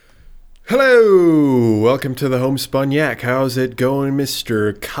Hello, welcome to the Homespun Yak. How's it going,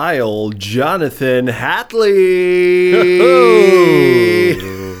 Mr. Kyle Jonathan Hatley?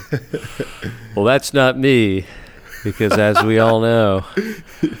 Well, that's not me, because as we all know,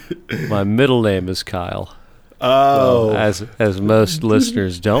 my middle name is Kyle. Oh, well, as most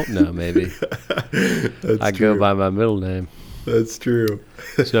listeners don't know, maybe I go by my middle name. That's true.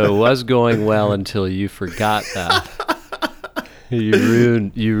 So it was going well until you forgot that. You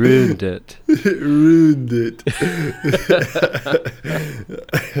ruined it. Ruined it.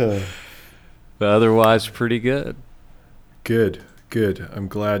 But otherwise, pretty good. Good. I'm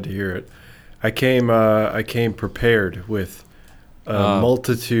glad to hear it. I came prepared with a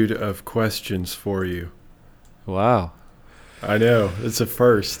multitude of questions for you. Wow. I know, it's a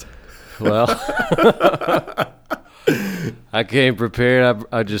first. Well, I came prepared.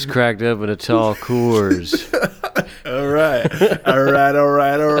 I just cracked open a tall Coors. All right.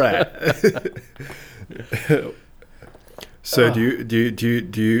 So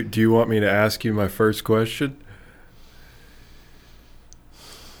do you want me to ask you my first question?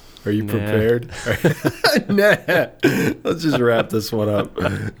 Are you prepared? Nah. Let's just wrap this one up.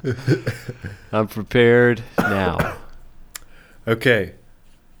 I'm prepared now. Okay.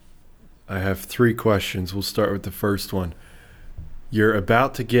 I have 3 questions. We'll start with the first one. You're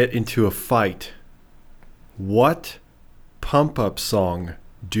about to get into a fight. What pump-up song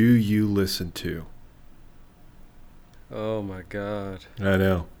do you listen to? Oh, my God. I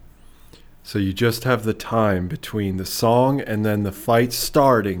know. So you just have the time between the song and then the fight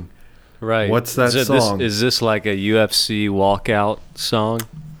starting. Right. What's that song? Is this like a UFC walkout song?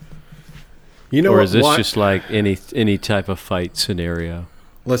 You know, or is this just like any type of fight scenario?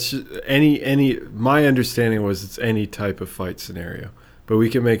 Let's just, my understanding was it's any type of fight scenario, but we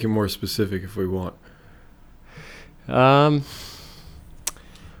can make it more specific if we want.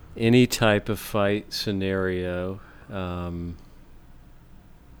 Any type of fight scenario. Man.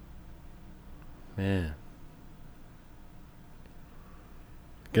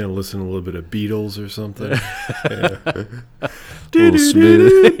 Gonna listen to a little bit of Beatles or something. A little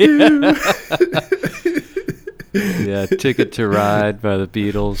smooth. Yeah, Ticket to Ride by the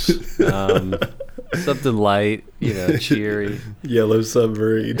Beatles. Something light, cheery. Yellow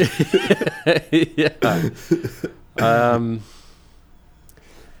Submarine. Yeah. I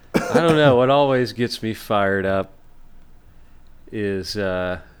don't know. What always gets me fired up is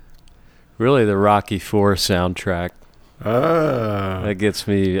really the Rocky IV soundtrack. That gets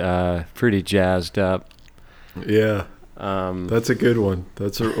me pretty jazzed up. Yeah. That's a good one.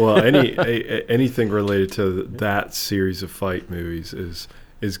 Anything related to that series of fight movies is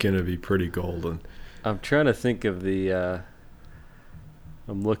going to be pretty golden. I'm trying to think of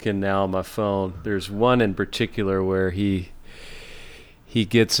I'm looking now on my phone. There's one in particular where he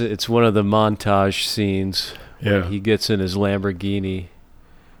gets, it's one of the montage scenes where he gets in his Lamborghini.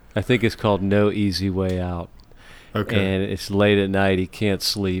 I think it's called No Easy Way Out. Okay. And it's late at night. He can't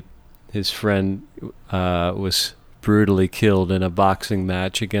sleep. His friend was brutally killed in a boxing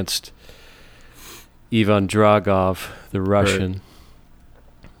match against Ivan Dragov, the Russian.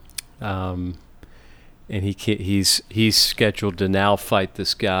 Right. And he's scheduled to now fight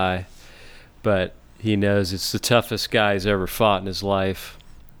this guy, but he knows it's the toughest guy he's ever fought in his life,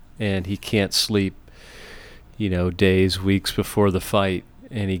 and he can't sleep, days, weeks before the fight.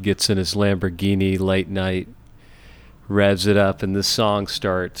 And he gets in his Lamborghini late night, revs it up, and this song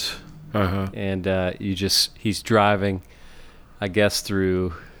starts. And he's driving, I guess,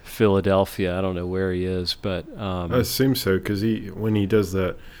 through Philadelphia. I don't know where he is, but I assume so, because when he does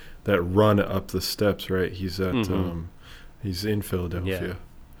that run up the steps, right? He's at he's in Philadelphia.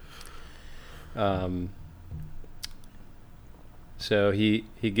 Yeah. So he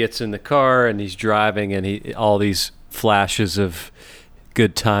gets in the car and he's driving, and all these flashes of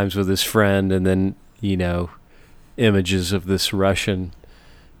good times with his friend, and then images of this Russian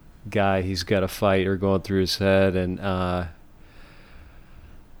guy he's got to fight are going through his head, and I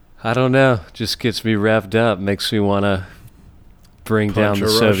don't know, just gets me revved up, makes me want to bring down the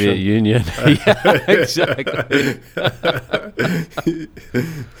Soviet Union. Yeah, exactly.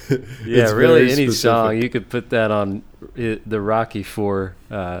 Yeah, really, any song you could put that on the Rocky IV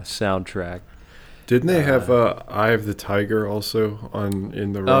soundtrack. Didn't they have Eye of the Tiger also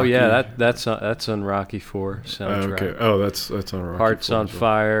in the Rocky? Oh yeah, that's on Rocky IV soundtrack. Okay. Oh, that's on Rocky. Hearts on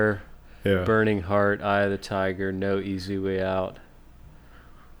Fire, yeah. Burning Heart, Eye of the Tiger, No Easy Way Out.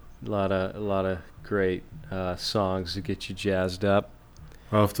 A lot of great songs to get you jazzed up.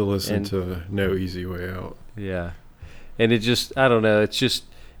 I'll have to listen to No Easy Way Out. Yeah, and it just, I don't know, it's just,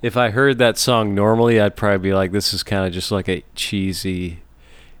 if I heard that song normally, I'd probably be like, this is kind of just like a cheesy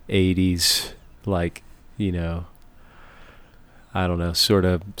 80s, like, I don't know, sort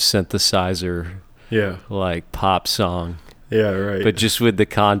of synthesizer, Yeah. like pop song. Yeah, right. But just with the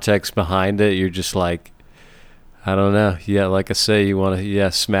context behind it, you're just like, I don't know. Yeah, like I say, you want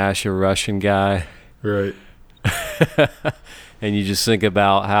to, smash a Russian guy. Right. And you just think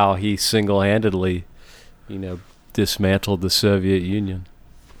about how he single-handedly, dismantled the Soviet Union.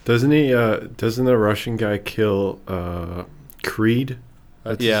 Doesn't the Russian guy kill Creed?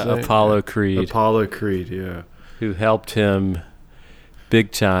 That's his name? Apollo Creed. Apollo Creed, yeah. Who helped him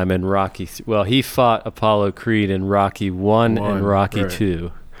big time in Rocky. Well, he fought Apollo Creed in Rocky 1 and Rocky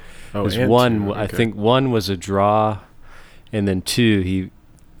 2. Oh, and one, 2, okay. I think 1 was a draw, and then 2,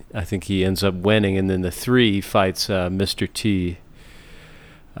 I think he ends up winning, and then the 3 he fights Mr. T,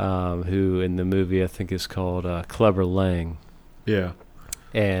 who in the movie I think is called Clubber Lang. Yeah.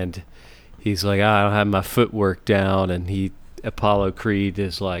 And he's like, I don't have my footwork down, and Apollo Creed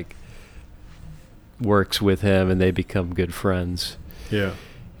is like, works with him, and they become good friends. Yeah.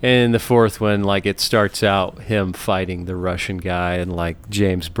 And the 4th one, like, it starts out him fighting the Russian guy, and like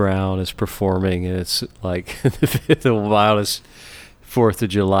James Brown is performing, and it's like the wildest 4th of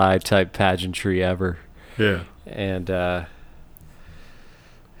July type pageantry ever. Yeah. And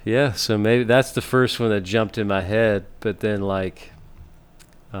so maybe that's the first one that jumped in my head. But then, like,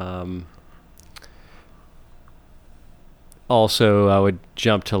 also I would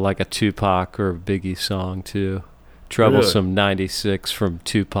jump to like a Tupac or a Biggie song too. Troublesome 96 from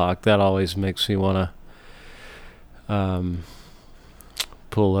Tupac. That always makes me want to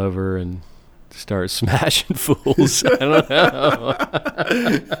pull over and start smashing fools. I don't know.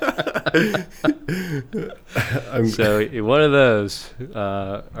 So one of those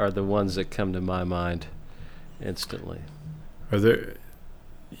are the ones that come to my mind instantly. Are there?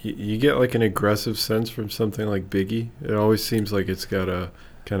 You get like an aggressive sense from something like Biggie. It always seems like it's got a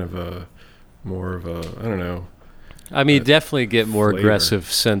kind of a more of a, I don't know. I mean, definitely get more flavor. aggressive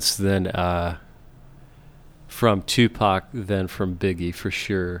sense than from Tupac than from Biggie for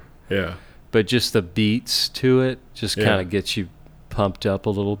sure. Yeah. But just the beats to it just kind of gets you pumped up a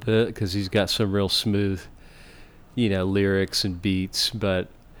little bit because he's got some real smooth, lyrics and beats. But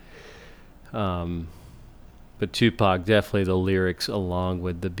Tupac, definitely the lyrics along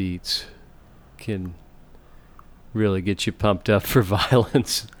with the beats can really get you pumped up for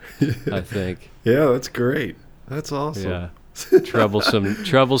violence, I think. Yeah, that's great. That's awesome. Yeah.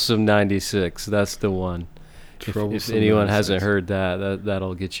 Troublesome 96. That's the one. If anyone 96. hasn't heard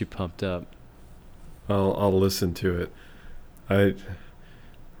that'll get you pumped up. I'll listen to it.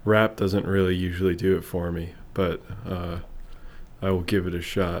 Rap doesn't really usually do it for me, but I will give it a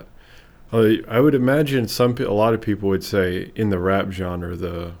shot. I would imagine a lot of people would say in the rap genre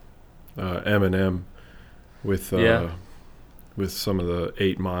the Eminem with some of the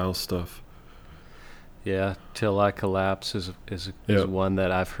 8 Mile stuff. Yeah, Till I Collapse is one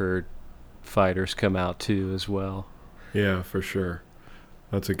that I've heard fighters come out to as well. Yeah, for sure.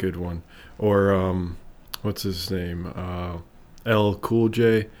 That's a good one. Or what's his name? LL Cool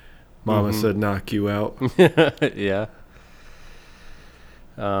J. Mama said knock you out. Yeah.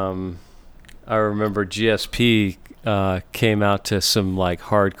 I remember GSP came out to some like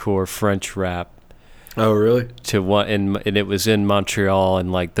hardcore French rap. Oh, really? And it was in Montreal,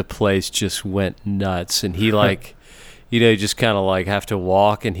 and like the place just went nuts. And he like, just kind of like have to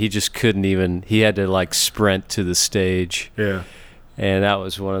walk, and he just couldn't even. He had to like sprint to the stage. Yeah. And that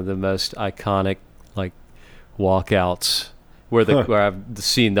was one of the most iconic like walkouts where I've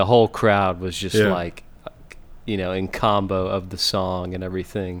seen the whole crowd was just like, in combo of the song and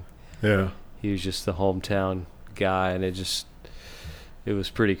everything. Yeah. He was just the hometown guy, and it was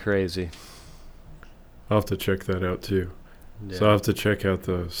pretty crazy. I'll have to check that out too. Yeah. So I'll have to check out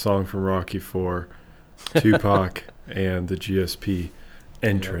the song from Rocky IV, Tupac, and the GSP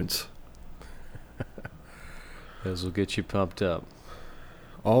entrance. Those will get you pumped up.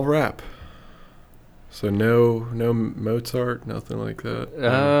 All rap. So no Mozart, nothing like that.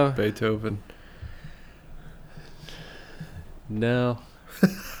 No Beethoven. No.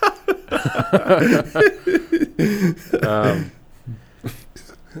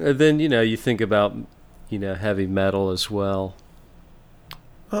 And then you think about heavy metal as well.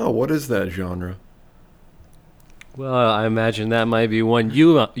 Oh, what is that genre? Well, I imagine that might be one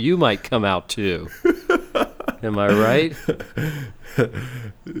you might come out to. Am I right?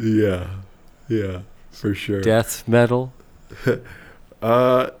 Yeah, for sure. Death metal?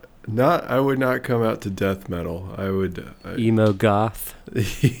 I would not come out to death metal. I would emo goth.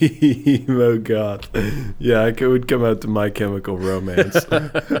 Emo goth. Yeah, I would come out to My Chemical Romance.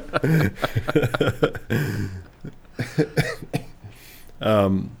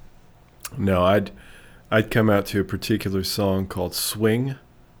 No, I'd come out to a particular song called "Swing"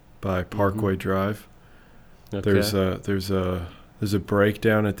 by Parkway Drive. Okay. There's a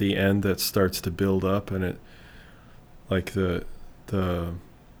breakdown at the end that starts to build up, and it like the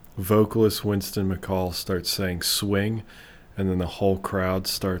vocalist Winston McCall starts saying "swing," and then the whole crowd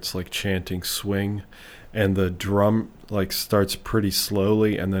starts like chanting "swing," and the drum like starts pretty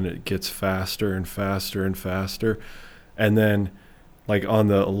slowly, and then it gets faster and faster and faster, and then like on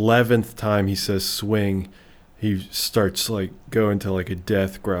the 11th time he says "swing," he starts like going to like a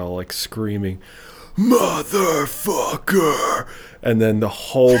death growl, like screaming "motherfucker," and then the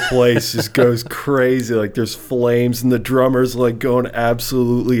whole place just goes crazy. Like there's flames, and the drummer's like going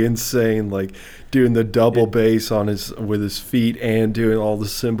absolutely insane, like doing the double bass on with his feet and doing all the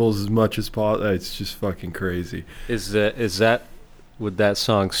cymbals as much as possible. It's just fucking crazy. Would that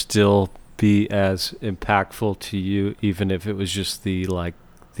song still be as impactful to you, even if it was just the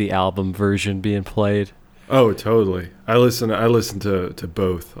album version being played? Oh, totally. I listen to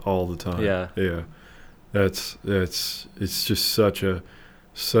both all the time. Yeah. Yeah. It's just such a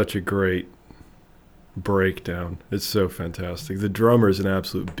great breakdown. It's so fantastic. The drummer's an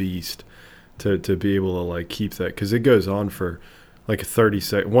absolute beast to be able to like keep that, because it goes on for like a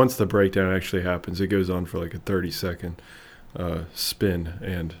 30-second. Once the breakdown actually happens, it goes on for like a 30-second spin,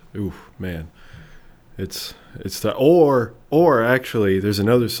 and ooh man, it's the or actually there's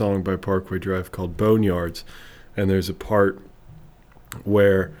another song by Parkway Drive called Boneyards, and there's a part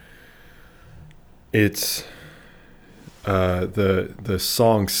where it's the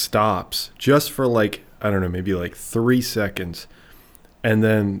song stops just for like, I don't know, maybe like 3 seconds, and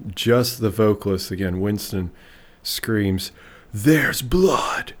then just the vocalist again, Winston, screams, "There's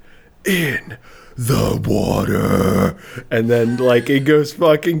blood in the water," and then like it goes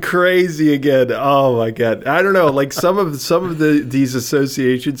fucking crazy again. Oh my god, I don't know, like some of these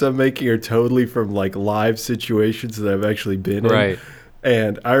associations I'm making are totally from like live situations that I've actually been in. Right.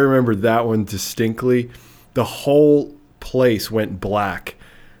 And I remember that one distinctly. The whole place went black.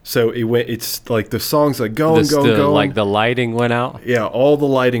 So it's like the song's like going. Like the lighting went out? Yeah, all the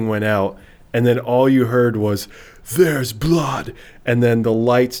lighting went out. And then all you heard was, "There's blood." And then the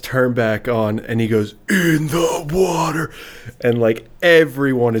lights turn back on, and he goes, "In the water." And like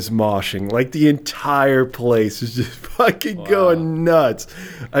everyone is moshing. Like the entire place is just fucking going nuts.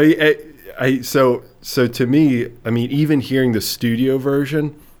 I mean, so to me, I mean, even hearing the studio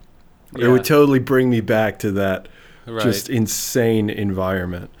version, it would totally bring me back to that just insane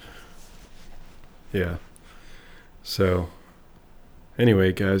environment. Yeah. So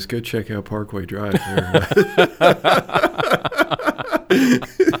anyway, guys, go check out Parkway Drive.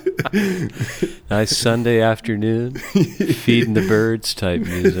 Nice Sunday afternoon, feeding the birds type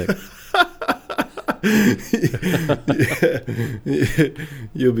music.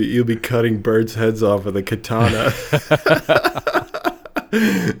 You'll be cutting birds' heads off with a katana.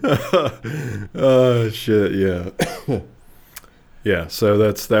 Oh shit, yeah. Yeah, so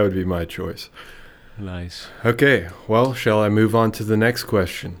that would be my choice. Nice. Okay, well, shall I move on to the next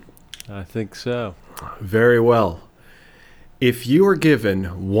question? I think so. Very well. If you were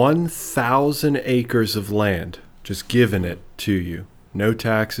given 1,000 acres of land, just given it to you, no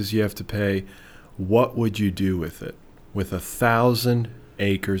taxes you have to pay, what would you do with it? With 1,000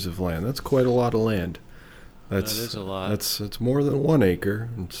 acres of land. That's quite a lot of land. That is a lot. It's more than 1 acre.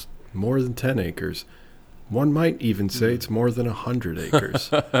 It's more than 10 acres. One might even say it's more than 100 acres.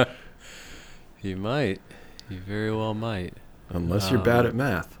 You might. You very well might. Unless you're bad at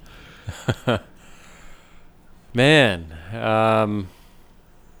math. Man.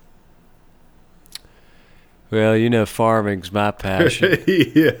 Well, you know, farming's my passion.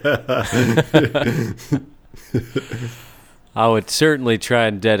 Yeah. I would certainly try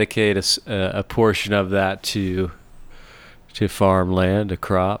and dedicate a portion of that to farmland, to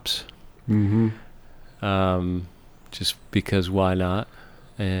crops. Mm-hmm. Just because why not?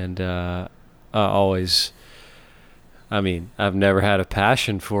 And I've never had a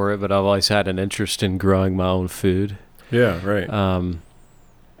passion for it, but I've always had an interest in growing my own food. Yeah, right.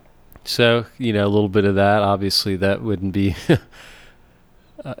 So, you know, a little bit of that. Obviously, that wouldn't be... it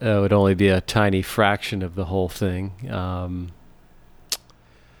would only be a tiny fraction of the whole thing.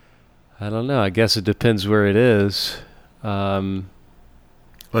 I don't know. I guess it depends where it is.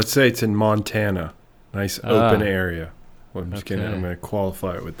 Let's say it's in Montana. Nice open area. Well, I'm gonna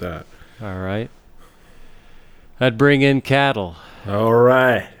qualify it with that. All right. I'd bring in cattle. All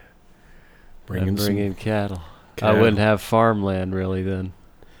right. Bring in cattle. I wouldn't have farmland really then,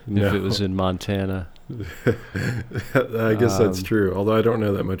 if it was in Montana. I guess that's true. Although I don't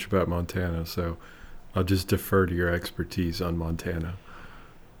know that much about Montana, so I'll just defer to your expertise on Montana.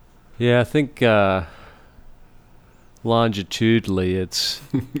 Yeah, I think longitudinally it's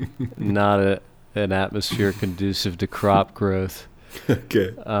not an atmosphere conducive to crop growth.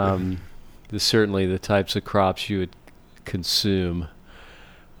 Okay. Certainly the types of crops you would consume.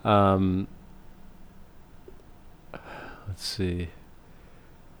 Let's see.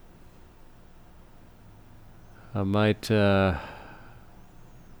 I might have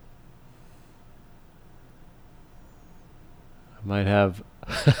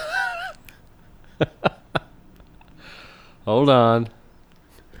hold on.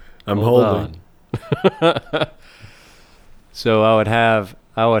 I'm Hold holding. on. So I would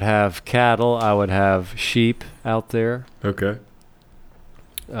have cattle, I would have sheep out there. Okay.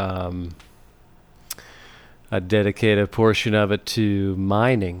 I'd dedicate a portion of it to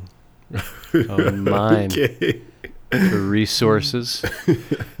mining. Mine Okay. for resources.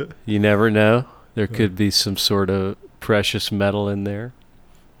 You never know. There could be some sort of precious metal in there.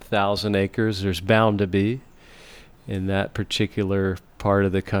 1,000 acres, there's bound to be in that particular part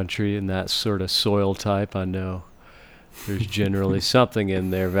of the country, in that sort of soil type. I know there's generally something in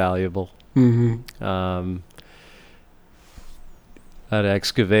there valuable. Mm-hmm. I'd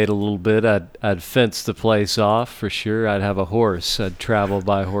excavate a little bit. I'd fence the place off for sure. I'd have a horse. I'd travel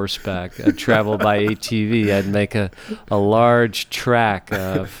by horseback. I'd travel by ATV. I'd make a large track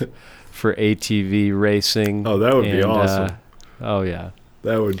for ATV racing. Oh, that would be awesome. Oh yeah,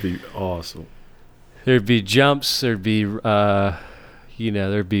 That would be awesome. there'd be jumps. There'd be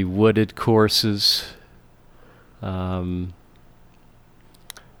there'd be wooded courses. There'd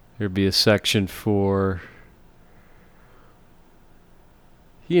be a section for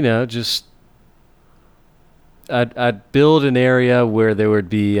just I'd build an area where there would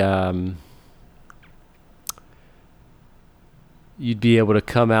be you'd be able to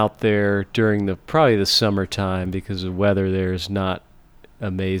come out there during probably the summertime, because the weather there is not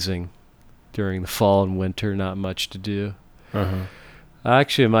amazing. During the fall and winter, not much to do. Uh-huh. I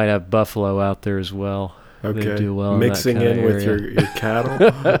might have buffalo out there as well. Okay. They do well Mixing in that in kind of with area. your cattle.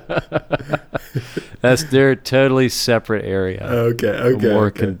 They're a totally separate area. Okay. More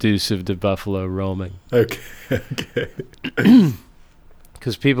Okay. conducive to buffalo roaming. Okay. Okay.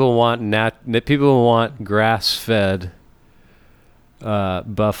 Because people want grass-fed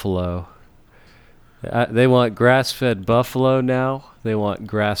buffalo. They want grass-fed buffalo now. They want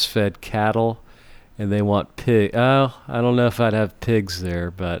grass-fed cattle, and they want pig. Oh, I don't know if I'd have pigs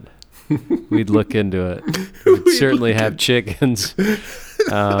there, but we'd look into it. We'd certainly have chickens. We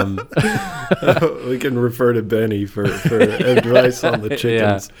can refer to Benny for advice on the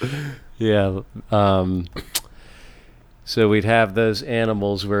chickens. Yeah. So we'd have those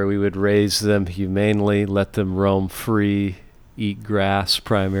animals where we would raise them humanely, let them roam free, eat grass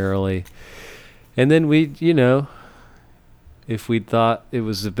primarily. And then we'd, if we thought it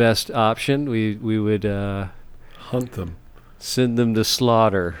was the best option, we would Hunt them. send them to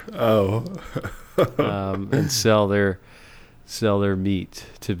slaughter Oh. and sell their meat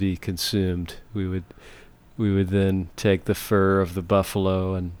to be consumed. We would then take the fur of the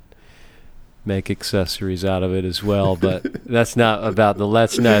buffalo and make accessories out of it as well. But that's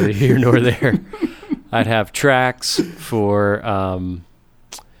neither here nor there. I'd have tracks for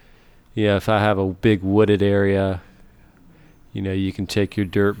if I have a big wooded area, you can take your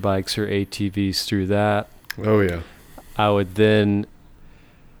dirt bikes or ATVs through that. Oh yeah. I would then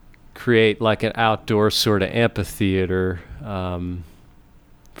create like an outdoor sort of amphitheater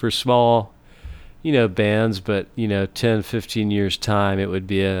for small, bands, but 10, 15 years time, it would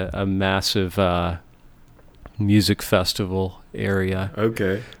be a massive music festival area.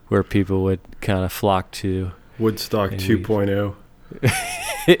 Okay. Where people would kind of flock to. Woodstock 2.0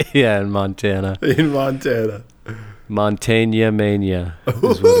 Yeah, in Montana. in Montana. Montana Mania is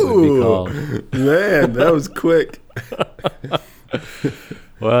what it would be called. Man, that was quick.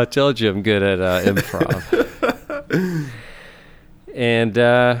 Well, I told you I'm good at improv. And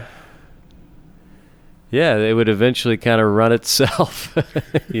it would eventually kind of run itself.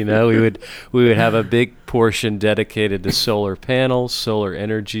 We would have a big portion dedicated to solar panels, solar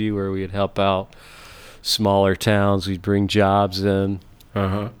energy, where we'd help out smaller towns. We'd bring jobs in.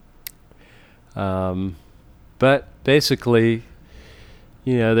 Uh-huh. But basically,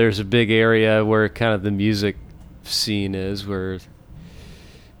 there's a big area where kind of the music scene is, where,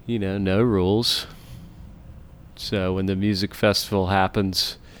 no rules. So when the music festival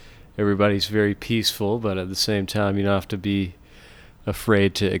happens, everybody's very peaceful, but at the same time, you don't have to be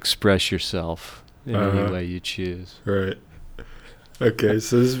afraid to express yourself in any way you choose. Right. Okay,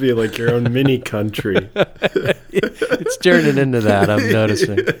 so this would be like your own mini country. It's turning into that, I'm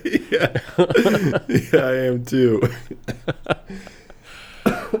noticing. Yeah, I am too.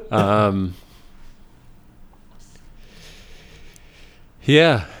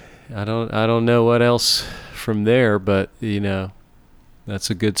 Yeah, I don't know what else from there, but that's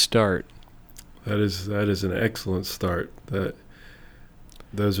a good start. That is an excellent start. And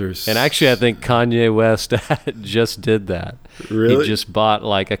actually, I think Kanye West just did that. Really? He just bought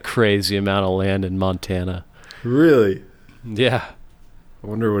like a crazy amount of land in Montana. Really? Yeah. I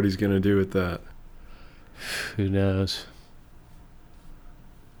wonder what he's going to do with that. Who knows?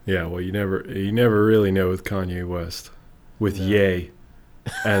 Yeah, well, you never really know with Kanye West. With Ye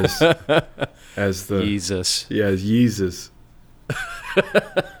as the Jesus. Yeah, as Yeezus.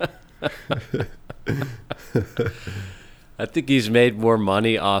 I think he's made more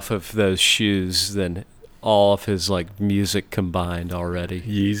money off of those shoes than all of his like music combined already.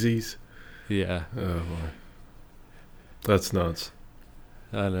 Yeezys? Yeah. Oh boy. That's nuts.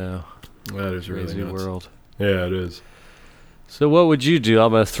 I know. That is really Crazy nuts. world. Yeah, it is. So what would you do?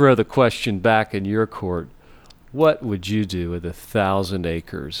 I'm going to throw the question back in your court. What would you do with 1,000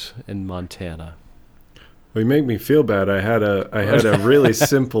 acres in Montana? Well, you make me feel bad. I had a really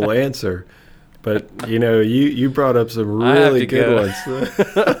simple answer, but you brought up some really good ones.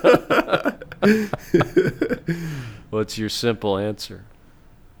 What's your simple answer?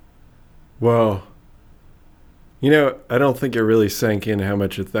 Well, I don't think it really sank in how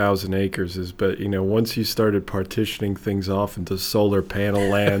much 1,000 acres is, but once you started partitioning things off into solar panel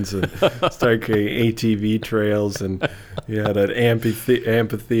lands and started creating ATV trails, and you had an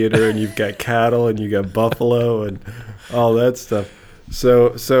amphitheater, and you've got cattle, and you got buffalo, and all that stuff.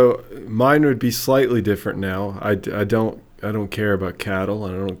 So mine would be slightly different now. I don't care about cattle,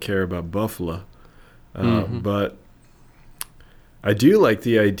 and I don't care about buffalo, but I do like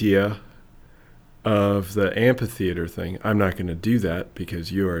the idea of the amphitheater thing. I'm not going to do that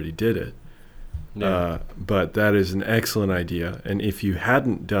because you already did it. Yeah. But that is an excellent idea. And if you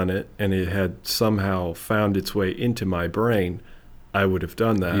hadn't done it and it had somehow found its way into my brain, I would have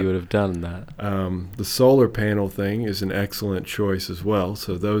done that. You would have done that. The solar panel thing is an excellent choice as well.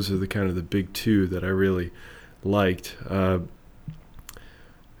 So those are the kind of the big two that I really liked.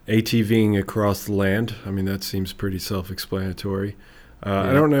 ATVing across the land, I mean, that seems pretty self-explanatory.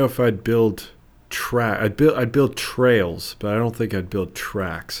 I don't know if I'd build I'd build trails, but I don't think I'd build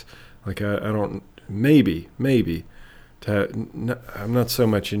tracks. Like I don't maybe I'm not so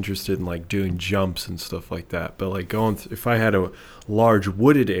much interested in like doing jumps and stuff like that, but like if I had a large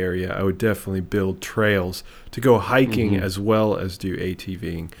wooded area, I would definitely build trails to go hiking as well as do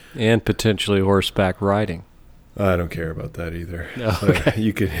ATVing and potentially horseback riding. I don't care about that either. Oh, okay.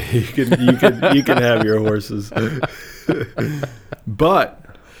 You can have your horses. But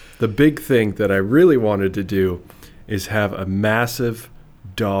the big thing that I really wanted to do is have a massive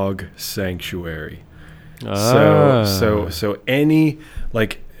dog sanctuary. So any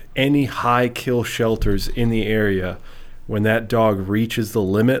high kill shelters in the area, when that dog reaches the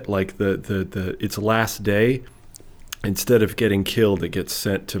limit, like the its last day, instead of getting killed, it gets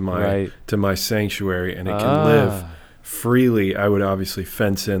sent to my sanctuary, and it can live freely. I would obviously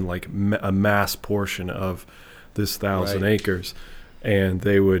fence in like a mass portion of this 1,000 acres, and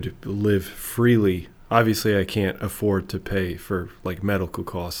they would live freely. Obviously, I can't afford to pay for like medical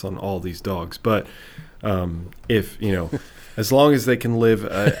costs on all these dogs, but if as long as they can live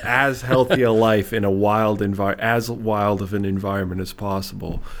as healthy a life in a as wild of an environment as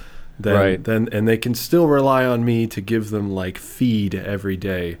possible, then and they can still rely on me to give them like feed every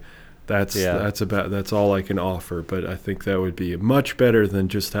day. That's all I can offer. But I think that would be much better than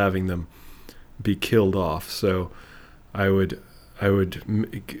just having them be killed off. So I would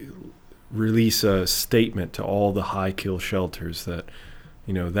release a statement to all the high kill shelters that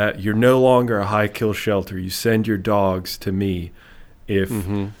that you're no longer a high kill shelter. You send your dogs to me if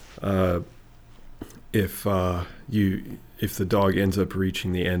the dog ends up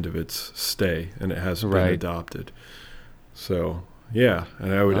reaching the end of its stay and it hasn't been adopted. So yeah,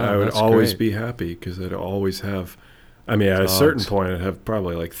 and I would always be happy because I'd always have. I mean, at a certain point, I'd have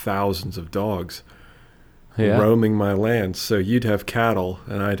probably like thousands of dogs roaming my land. So you'd have cattle,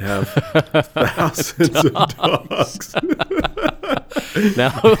 and I'd have thousands of dogs.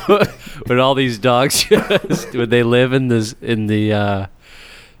 Now, would all these dogs would they live in the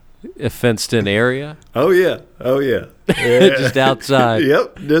fenced-in area? Oh yeah. Just outside.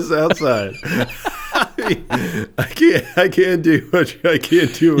 Yep, just outside. I can't do much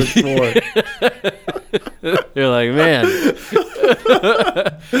more. You're like, man,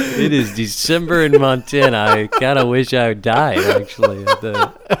 it is December in Montana. I kind of wish I died, actually.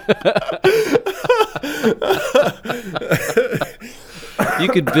 You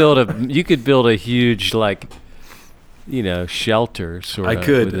could build a huge, like, shelter sort I of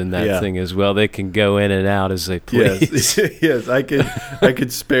could, within that yeah. thing as well. They can go in and out as they please. Yes, yes, I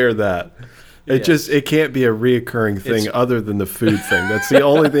could spare that. It can't be a reoccurring thing other than the food thing. That's the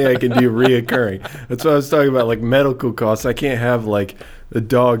only thing I can do reoccurring. That's what I was talking about, like medical costs. I can't have like a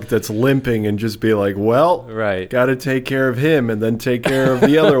dog that's limping and just be like, well, Right. got to take care of him and then take care of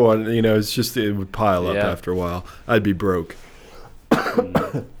the other one. It's just, it would pile up after a while. I'd be broke.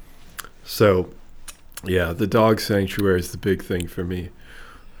 So, yeah, the dog sanctuary is the big thing for me.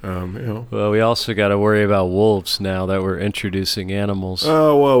 Well, we also got to worry about wolves now that we're introducing animals.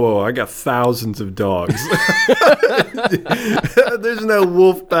 Oh, whoa. I got thousands of dogs. There's no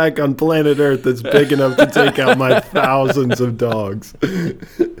wolf pack on planet Earth that's big enough to take out my thousands of dogs.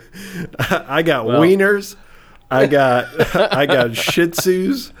 I got wieners. I got Shih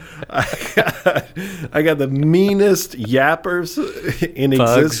Tzus. I got the meanest yappers in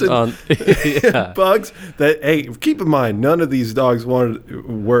Bugs existence. Bugs that, hey, keep in mind, none of these dogs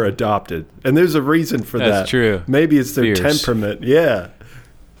were adopted, and there's a reason for that. That's true. Maybe it's their Fierce. temperament. Yeah,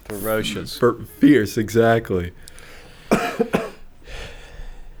 Ferocious. Fierce, exactly.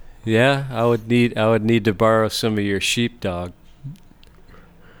 Yeah, I would need to borrow some of your sheepdog.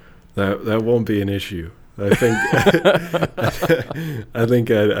 That won't be an issue. I think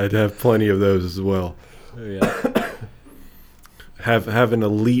I'd have plenty of those as well. Yeah. Have an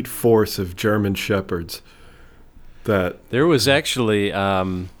elite force of German shepherds. That There was actually I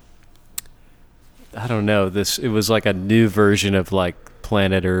don't know, it was like a new version of like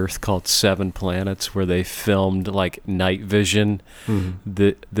Planet Earth called Seven Planets, where they filmed like night vision,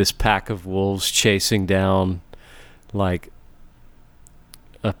 this pack of wolves chasing down like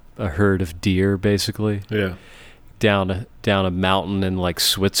a herd of deer, basically. Yeah. Down a mountain in like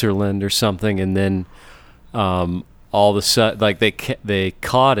Switzerland or something, and then all of a sudden, like they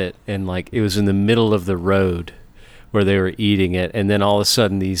caught it, and like it was in the middle of the road where they were eating it, and then all of a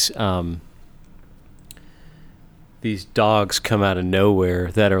sudden these dogs come out of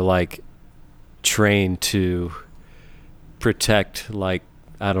nowhere that are like trained to protect, like,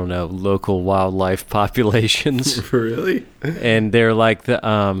 I don't know, local wildlife populations. Really? And they're like the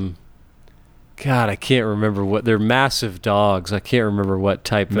God, I can't remember what they're massive dogs. I can't remember what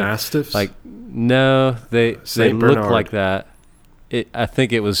type Mastiffs? of, like, no, they Saint look Bernard. like that. I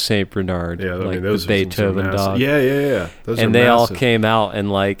think it was Saint Bernard. Yeah, like those the are some Beethoven massive- dog. Yeah. Those And are they all massive. came out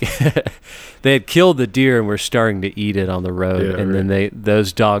and like they had killed the deer and were starting to eat it on the road. Yeah, and then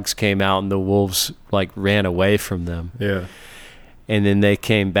those dogs came out and the wolves like ran away from them. Yeah. And then they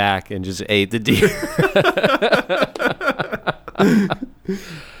came back and just ate the deer.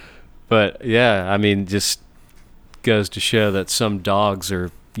 But yeah, I mean, just goes to show that some dogs are,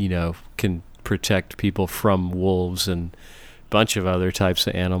 can protect people from wolves and a bunch of other types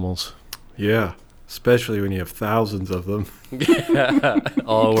of animals. Yeah. Especially when you have thousands of them.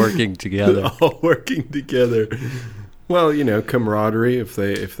 All working together. All working together. Well, camaraderie, if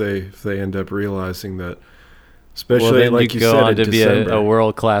they end up realizing that, especially Well, then like you you go said on in to be December. a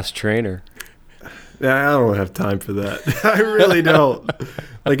world-class trainer. I don't have time for that. I really don't.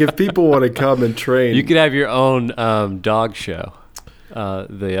 Like, if people want to come and train, You could have your own dog show,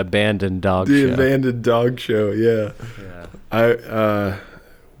 the abandoned dog the show. abandoned dog show. Yeah, Yeah.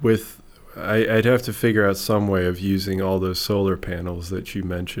 I'd have to figure out some way of using all those solar panels that you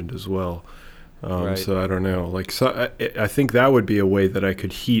mentioned as well. Right. So I don't know. Like, so I think that would be a way that I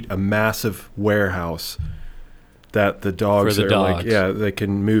could heat a massive warehouse that the dogs For the are dogs. like, they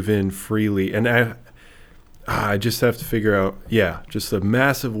can move in freely. And I just have to figure out, just a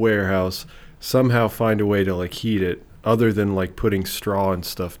massive warehouse, somehow find a way to like heat it other than like putting straw and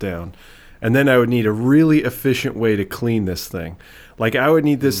stuff down. And then I would need a really efficient way to clean this thing. Like, I would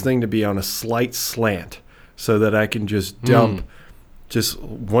need this thing to be on a slight slant so that I can just dump, just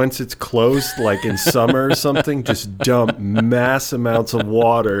once it's closed, like in summer or something, just dump mass amounts of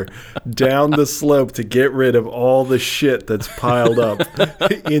water down the slope to get rid of all the shit that's piled up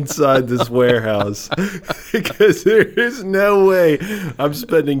inside this warehouse. Because there is no way I'm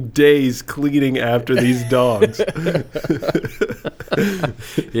spending days cleaning after these dogs.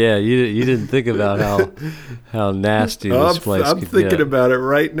 Yeah, you didn't think about how nasty this place I'm could thinking get. about it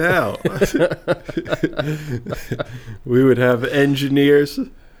right now. We would have engineers.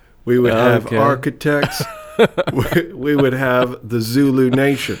 We would have Okay. architects. we would have the Zulu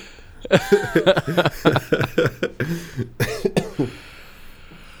Nation.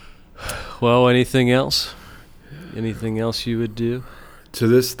 Well, anything else? Anything else you would do? to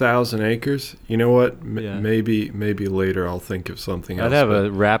this 1,000 acres, you know what? Yeah. Maybe later I'll think of something else. I'd have but a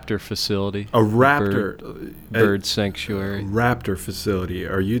raptor facility. a raptor Bird sanctuary. raptor facility.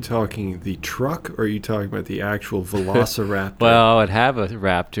 Are you talking the truck, or are you talking about the actual Velociraptor? Well, I'd have a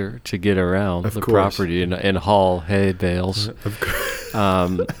raptor to get around Of the course. property and haul hay bales. Of course.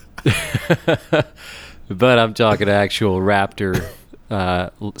 But I'm talking actual raptor,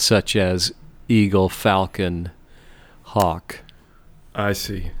 such as eagle, falcon, hawk. I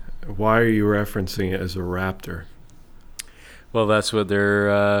see. Why are you referencing it as a raptor? Well, that's what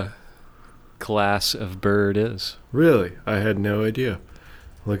their class of bird is. Really? I had no idea.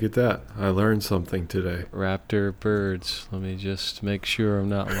 Look at that. I learned something today. Raptor birds. Let me just make sure I'm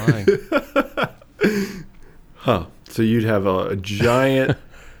not lying. Huh. So you'd have a giant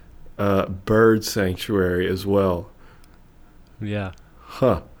bird sanctuary as well. Yeah.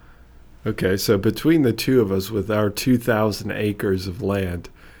 Huh. Okay, so between the two of us with our 2,000 acres of land,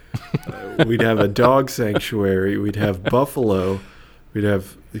 we'd have a dog sanctuary, we'd have buffalo, we'd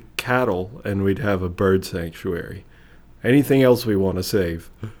have cattle, and we'd have a bird sanctuary. Anything else we want to save?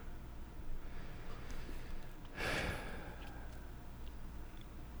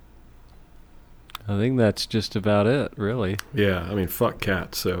 I think that's just about it, really. Yeah, I mean, fuck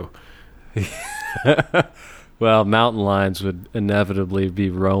cats, so... Well, mountain lions would inevitably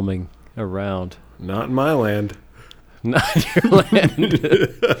be roaming around. Not in my land. Not your land.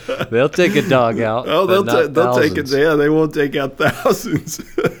 They'll take a dog out. Oh, but they'll not take it. thousands. Yeah, they won't take out thousands.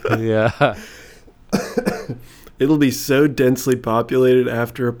 Yeah. It'll be so densely populated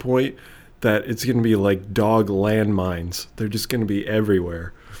after a point that it's going to be like dog landmines. They're just going to be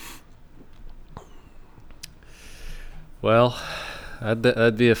everywhere. Well,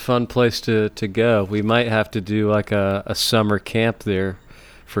 that'd be a fun place to go. We might have to do like a summer camp there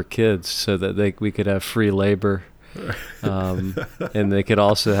for kids so that we could have free labor. And they could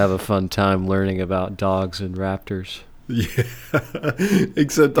also have a fun time learning about dogs and raptors. Yeah,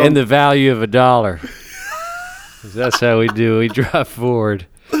 except And the value of $1. 'Cause that's how we do. We drive forward.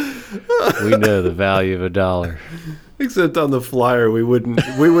 We know the value of $1. except on the flyer we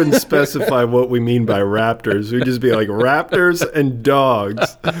wouldn't specify what we mean by raptors. We'd just be like raptors and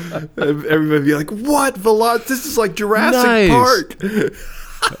dogs. Everybody'd be like, "What, This is like Jurassic Nice. Park."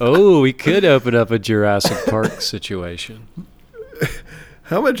 Oh, we could open up a Jurassic Park situation.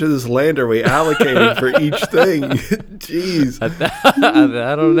 How much of this land are we allocating for each thing? Jeez, I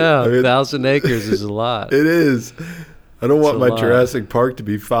don't know. I mean- 1,000 acres is a lot. it is. I don't want a my lot. Jurassic Park to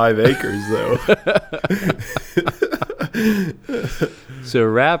be 5 acres, though. So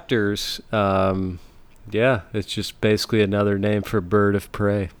raptors, yeah, it's just basically another name for bird of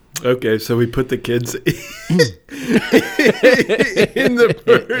prey. Okay, so we put the kids in the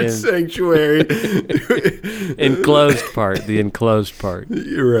bird sanctuary. Enclosed part, the enclosed part.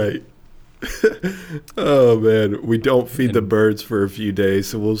 You're right. Oh, man. We don't feed the birds for a few days,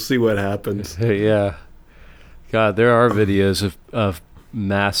 so we'll see what happens. Yeah. God, there are videos of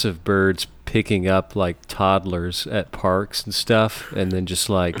massive birds picking up like toddlers at parks and stuff and then just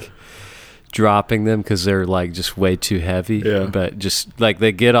like dropping them because they're like just way too heavy. Yeah. But just like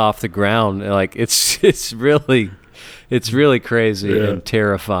they get off the ground, like it's really crazy Yeah. and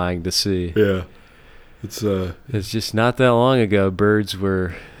terrifying to see. Yeah. It's just not that long ago birds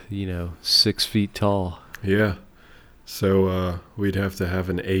were 6 feet tall. yeah. So we'd have to have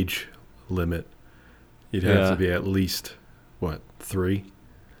an age limit. You'd have Yeah. to be at least, 3?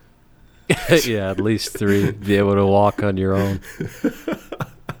 Yeah, at least 3. Be able to walk on your own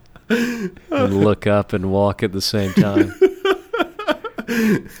and look up and walk at the same time.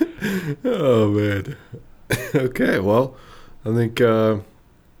 Oh, man. Okay, well, I think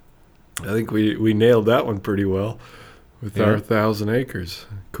we nailed that one pretty well with Yeah. our 1,000 acres.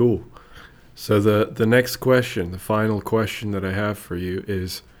 Cool. So the next question, the final question that I have for you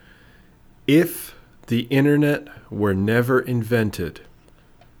is, if the internet were never invented,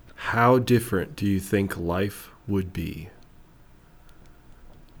 how different do you think life would be?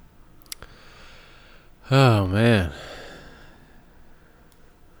 Oh, man.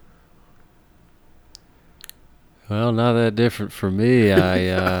 Well, not that different for me.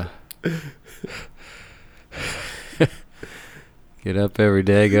 I get up every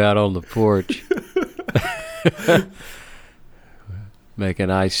day, go out on the porch, make an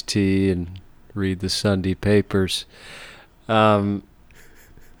iced tea, and read the Sunday papers. How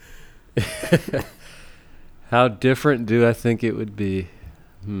different do I think it would be?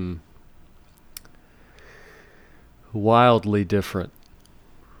 Wildly different.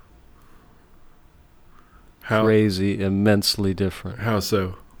 How Crazy, immensely different. how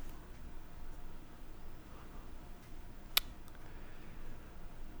so?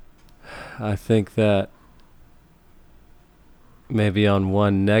 I think that maybe on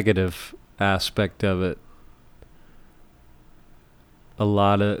one negative aspect of it, a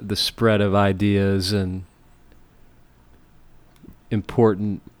lot of the spread of ideas and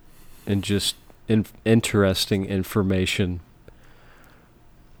important and just interesting information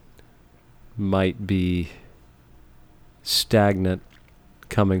might be stagnant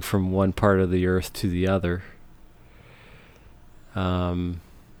coming from one part of the earth to the other.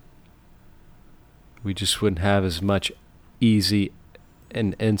 We just wouldn't have as much easy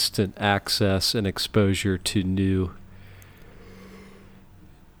and instant access and exposure to new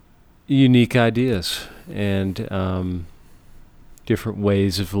unique ideas and different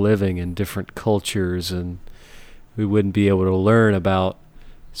ways of living and different cultures, and we wouldn't be able to learn about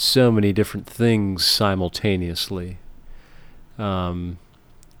so many different things simultaneously,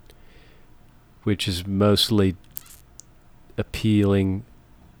 which is mostly appealing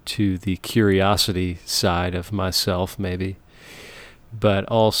to the curiosity side of myself, maybe, but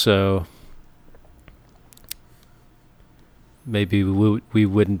also maybe we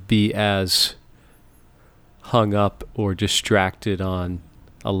wouldn't be as hung up or distracted on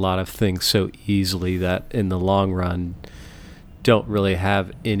a lot of things so easily that in the long run don't really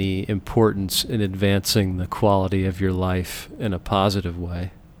have any importance in advancing the quality of your life in a positive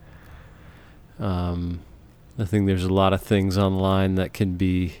way. I think there's a lot of things online that can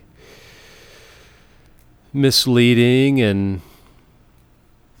be misleading and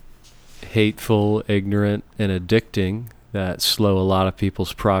hateful, ignorant, and addicting that slow a lot of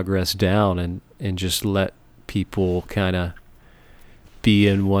people's progress down and just let people kind of be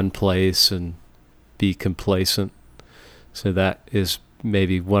in one place and be complacent. So that is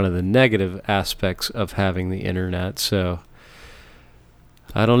maybe one of the negative aspects of having the internet. So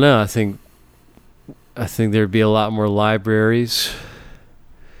I don't know. I think there'd be a lot more libraries.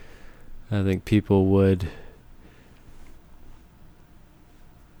 I think people would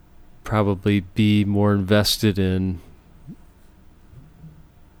probably be more invested in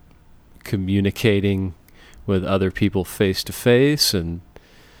communicating with other people face to face, and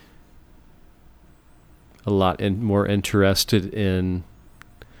a lot more interested in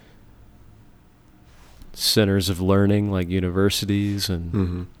centers of learning like universities,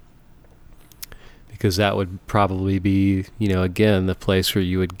 and because that would probably be, again, the place where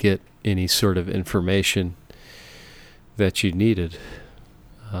you would get any sort of information that you needed.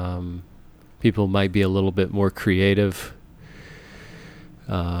 People might be a little bit more creative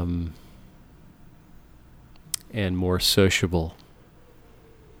and more sociable.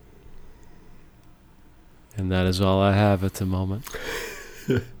 And that is all I have at the moment.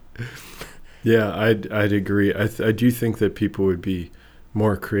 Yeah, I'd agree. I do think that people would be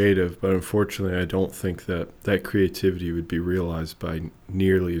more creative, but unfortunately I don't think that creativity would be realized by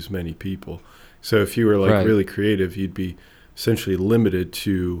nearly as many people. So if you were really creative, you'd be essentially limited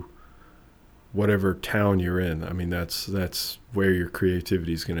to whatever town you're in. I mean, that's where your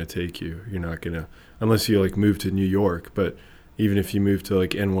creativity is going to take you. You're not going to, unless you move to New York, but even if you move to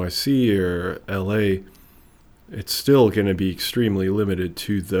NYC or LA, it's still going to be extremely limited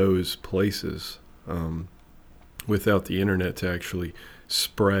to those places without the internet to actually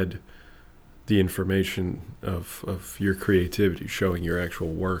spread the information of your creativity, showing your actual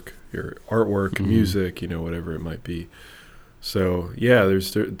work, your artwork, music, whatever it might be. So yeah,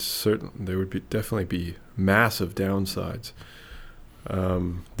 there would definitely be massive downsides.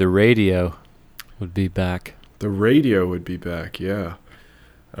 The radio would be back. The radio would be back, yeah.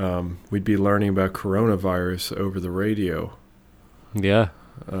 We'd be learning about coronavirus over the radio. Yeah.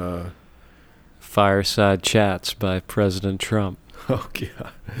 Fireside chats by President Trump. Oh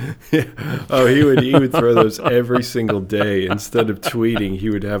God. Yeah. Oh, he would throw those every single day. Instead of tweeting, he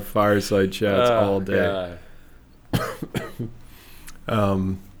would have fireside chats all day.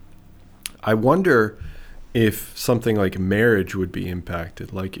 I wonder if something like marriage would be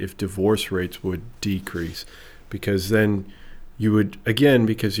impacted, like if divorce rates would decrease, because then you would, again,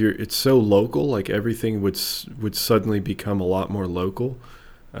 because it's so local, like everything would suddenly become a lot more local.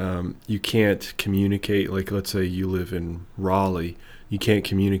 You can't communicate, like let's say you live in Raleigh, you can't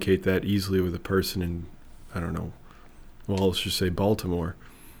communicate that easily with a person in, I don't know, well, let's just say Baltimore.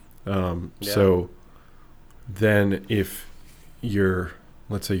 So then if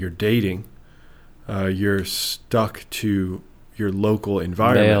let's say you're dating, you're stuck to your local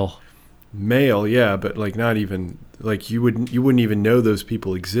environment. Male, yeah, but not even, you wouldn't even know those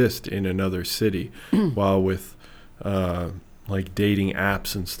people exist in another city. While with dating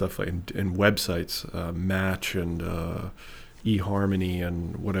apps and stuff and websites, Match and eHarmony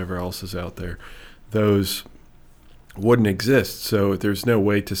and whatever else is out there, those wouldn't exist. So there's no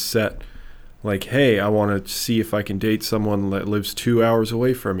way to set Like, hey, I want to see if I can date someone that lives 2 hours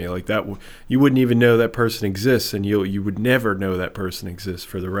away from me. Like that, you wouldn't even know that person exists, and you would never know that person exists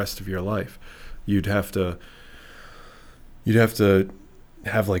for the rest of your life. You'd have to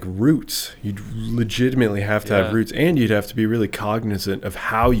have like roots. You'd legitimately have to have roots, and you'd have to be really cognizant of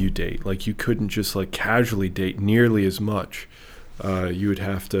how you date. Like you couldn't just like casually date nearly as much. You would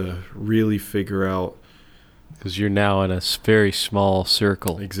have to really figure out, because you're now in a very small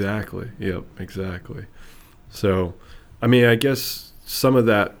circle. Exactly. Yep. Exactly. So, I mean, I guess some of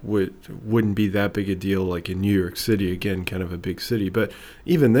that wouldn't be that big a deal, like in New York City, again, kind of a big city. But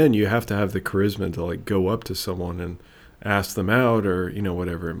even then, you have to have the charisma to like go up to someone and ask them out, or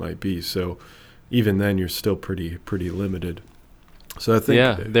whatever it might be. So, even then, you're still pretty limited. So I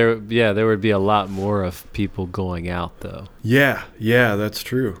think there would be a lot more of people going out though. Yeah, that's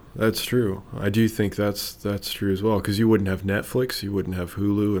true. I do think that's true as well, because you wouldn't have Netflix, you wouldn't have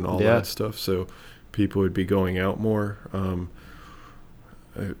Hulu and all that stuff. So people would be going out more. I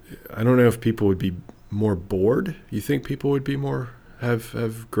don't know if people would be more bored. You think people would be more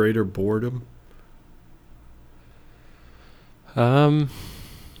have greater boredom?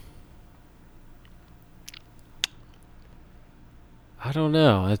 I don't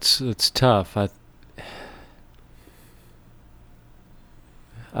know. It's tough. I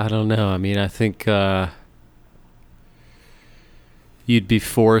don't know. I mean, I think you'd be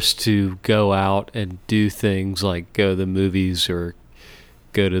forced to go out and do things like go to the movies or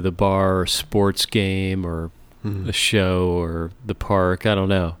go to the bar or sports game or a show or the park. I don't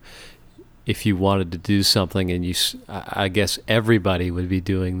know. If you wanted to do something, and I guess everybody would be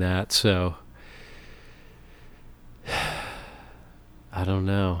doing that. So I don't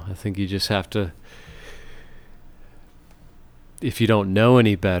know. I think you just have to, if you don't know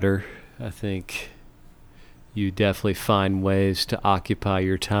any better, I think you definitely find ways to occupy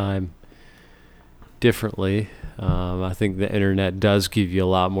your time differently. I think the internet does give you a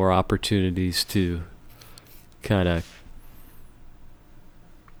lot more opportunities to kind of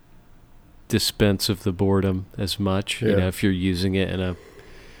dispense of the boredom as much, if you're using it in a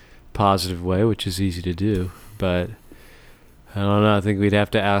positive way, which is easy to do. But I don't know. I think we'd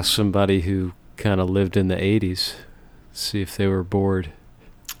have to ask somebody who kind of lived in the 80s, see if they were bored.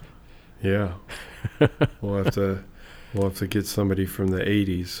 Yeah. We'll have to get somebody from the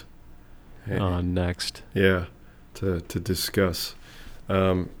 80s on next. Yeah, to discuss.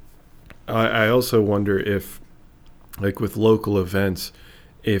 I also wonder if, like with local events,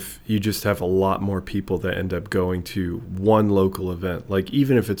 if you just have a lot more people that end up going to one local event, like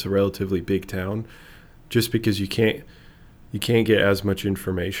even if it's a relatively big town, just because you can't get as much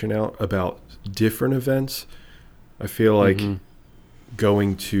information out about different events. I feel like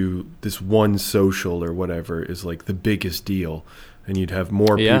going to this one social or whatever is like the biggest deal, and you'd have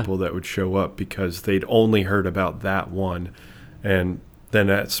more people that would show up because they'd only heard about that one, and then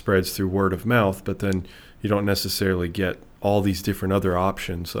that spreads through word of mouth, but then you don't necessarily get all these different other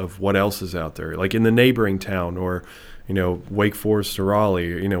options of what else is out there, like in the neighboring town, or Wake Forest or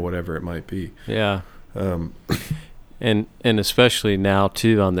Raleigh, or whatever it might be. And especially now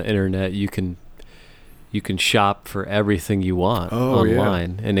too, on the internet, you can shop for everything you want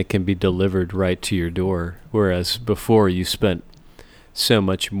online, and it can be delivered right to your door. Whereas before, you spent so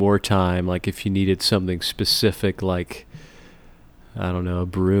much more time. Like if you needed something specific, like I don't know, a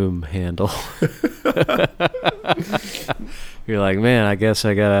broom handle, you're like, man, I guess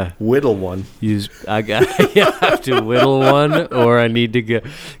I gotta whittle one. I have to whittle one, or I need to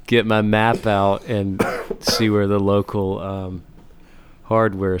get my map out and see where the local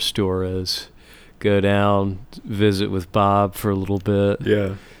hardware store is. Go down, visit with Bob for a little bit.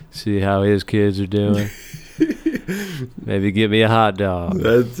 Yeah. See how his kids are doing. Maybe get me a hot dog.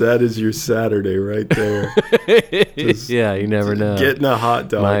 That is your Saturday right there. Yeah, you never know. Getting a hot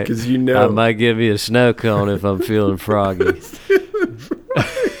dog, because I might give me a snow cone if I'm feeling froggy.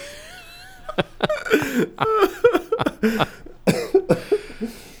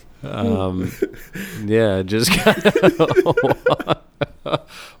 Just kind of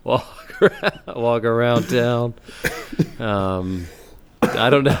walk around town. I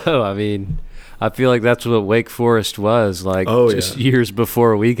don't know. I mean, I feel like that's what Wake Forest was like years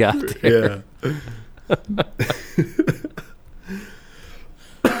before we got there.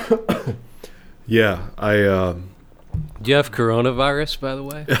 Yeah. Do you have coronavirus, by the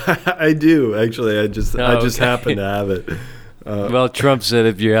way? I do, actually. I just happen to have it. Well, Trump said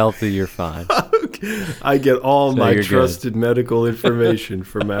if you're healthy, you're fine. I get all my trusted medical information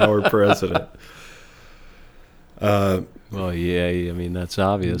from our president. Well, yeah, I mean, that's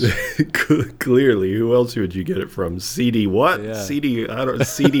obvious. Clearly, who else would you get it from? CD what? Yeah. CD, I don't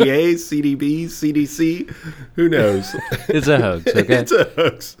CDA, CDB, CDC? Who knows? It's a hoax, okay? It's a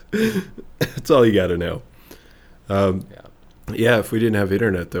hoax. That's all you got to know. Yeah, if we didn't have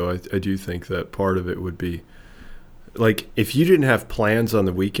internet, though, I do think that part of it would be, like, if you didn't have plans on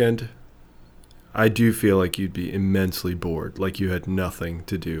the weekend, I do feel like you'd be immensely bored, like you had nothing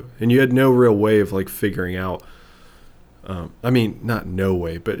to do. And you had no real way of, like, figuring out, I mean, not no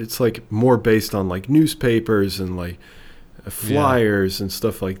way, but it's, like, more based on, like, newspapers and, like, flyers and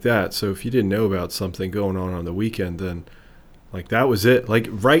stuff like that. So if you didn't know about something going on the weekend, then, like, that was it. Like,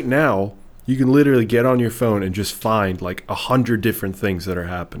 right now, you can literally get on your phone and just find, like, 100 different things that are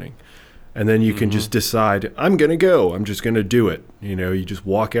happening. And then you can just decide, I'm going to go. I'm just going to do it. You know, you just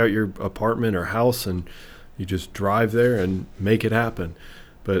walk out your apartment or house and you just drive there and make it happen.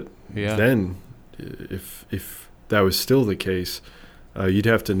 But then if that was still the case, you'd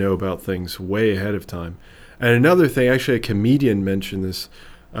have to know about things way ahead of time. And another thing, actually, a comedian mentioned this.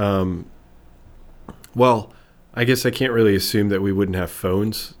 Well, I guess I can't really assume that we wouldn't have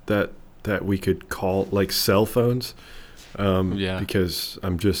phones that we could call, like cell phones, because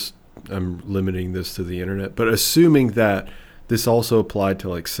I'm limiting this to the internet. But assuming that this also applied to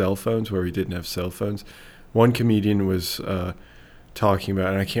like cell phones where we didn't have cell phones, one comedian was talking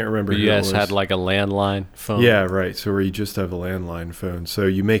about, and I can't remember who it was. You guys had like a landline phone? Yeah, right. So where you just have a landline phone. So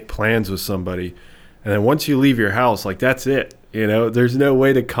you make plans with somebody, and then once you leave your house, like that's it. You know, there's no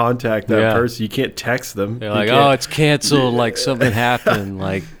way to contact that person. You can't text them. They're like, oh, it's canceled. Like something happened.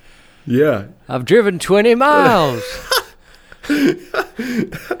 Like, yeah, I've driven 20 miles.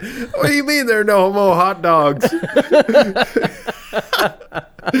 What do you mean there are no more hot dogs?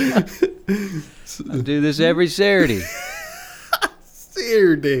 I do this every Saturday.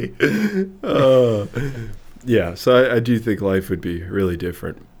 Saturday. Yeah, so I do think life would be really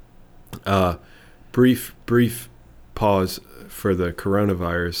different. Brief pause for the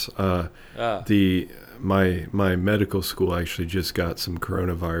coronavirus. My medical school actually just got some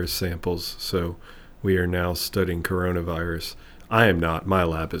coronavirus samples, so we are now studying coronavirus. I am not. My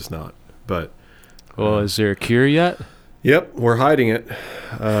lab is not. But well, is there a cure yet? Yep, we're hiding it.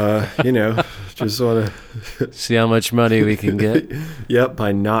 You know, just want to see how much money we can get. Yep,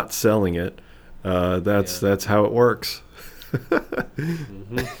 by not selling it. That's how it works.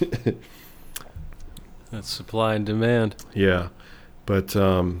 That's supply and demand. Yeah, but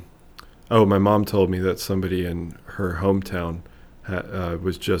my mom told me that somebody in her hometown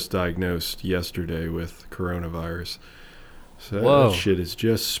was just diagnosed yesterday with coronavirus. So that shit is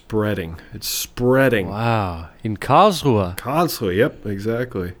just spreading. It's spreading. Wow. In Karlsruhe. Karlsruhe, yep,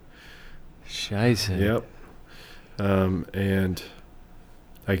 exactly. Scheiße. Yep. And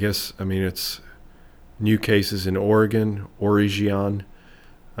I guess, I mean, it's new cases in Oregon, Oregon.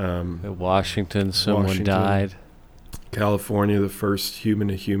 Washington, someone died. California, the first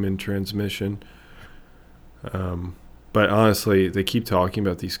human-to-human transmission. But honestly, they keep talking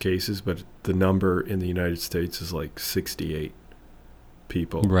about these cases, but the number in the United States is like 68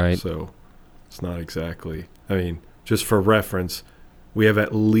 people. Right. So it's not exactly, I mean, just for reference, we have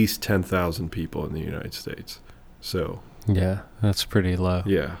at least 10,000 people in the United States. So. Yeah, that's pretty low.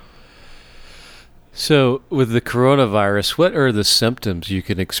 Yeah. So with the coronavirus, what are the symptoms you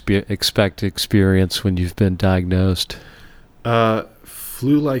can expect to experience when you've been diagnosed?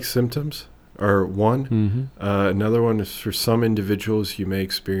 Flu-like symptoms are one. Mm-hmm. Another one is for some individuals, you may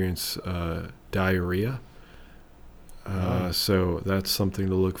experience diarrhea. So that's something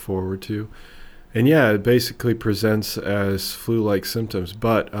to look forward to. And yeah, it basically presents as flu-like symptoms,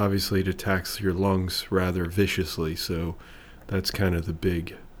 but obviously it attacks your lungs rather viciously. So that's kind of the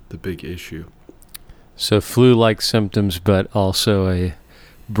big issue. So flu-like symptoms, but also a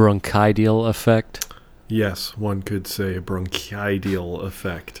bronchial effect? Yes, one could say a bronchial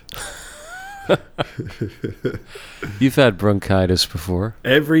effect. You've had bronchitis before.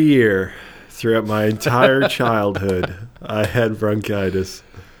 Every year throughout my entire childhood, I had bronchitis.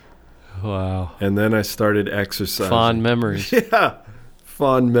 Wow. And then I started exercising. Fond memories. Yeah.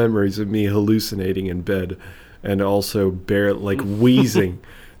 Fond memories of me hallucinating in bed and also wheezing.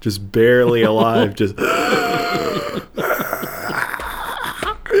 Just barely alive, just.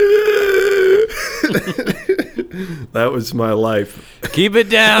 That was my life. Keep it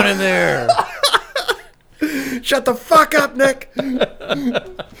down in there. Shut the fuck up, Nick.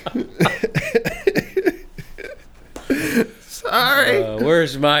 Sorry.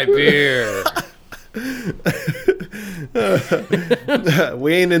 Where's my beer?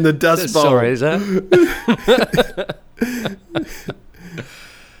 We ain't in the Dust Bowl. Sorry, is that?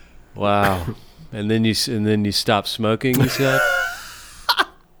 Wow. And then you stop smoking, you said?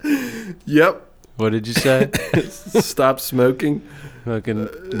 Yep. What did you say? Stop smoking. Smoking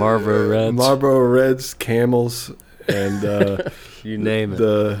Marlboro Reds. Marlboro Reds, Camels, and you name it.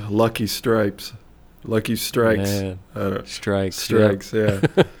 the Lucky Stripes. Lucky Strikes. Man. Strikes. Strikes, yeah.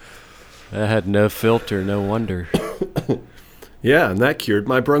 That had no filter, no wonder. Yeah, and that cured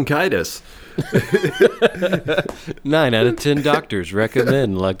my bronchitis. 9 out of 10 doctors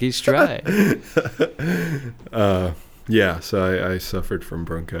recommend Lucky Strike. Yeah, so I suffered from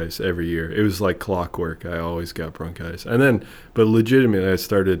bronchitis every year. It was like clockwork. I always got bronchitis. And then, but legitimately, I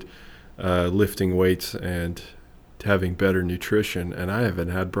started lifting weights and having better nutrition, and I haven't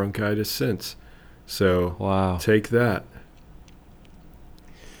had bronchitis since. So Wow. take that.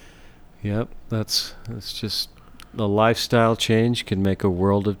 Yep, that's just a lifestyle change can make a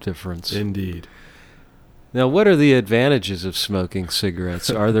world of difference. Indeed. Now, what are the advantages of smoking cigarettes?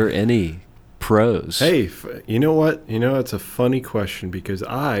 Are there any pros? Hey, you know what? It's a funny question because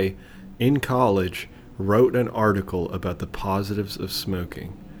I, in college, wrote an article about the positives of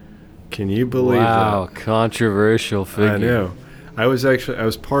smoking. Can you believe wow, that? Controversial figure. I know. I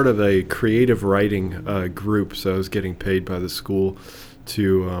was part of a creative writing group, so I was getting paid by the school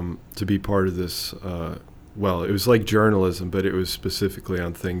to be part of this. Well, it was like journalism, but it was specifically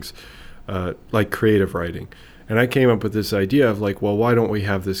on things like creative writing. And I came up with this idea of like, well, why don't we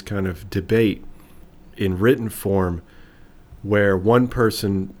have this kind of debate in written form where one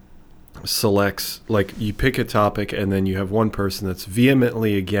person selects, like you pick a topic and then you have one person that's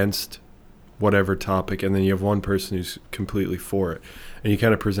vehemently against whatever topic, and then you have one person who's completely for it, and you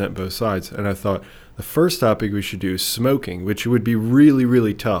kind of present both sides. And I thought the first topic we should do is smoking, which would be really,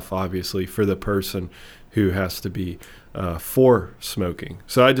 really tough, obviously, for the person who has to be for smoking.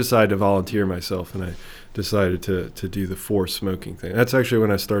 So I decided to volunteer myself, and I decided to do the for smoking thing. That's actually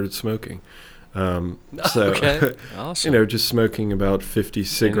when I started smoking. So, Okay, awesome. just smoking about 50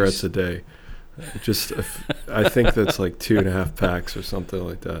 cigarettes a day. Just, I think that's like 2.5 packs or something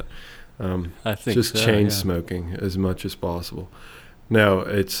like that. I think just so, chain yeah. smoking as much as possible. No,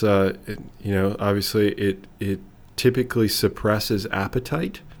 it's obviously it typically suppresses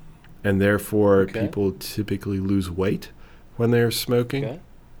appetite, and therefore Okay. people typically lose weight when they're smoking. Okay.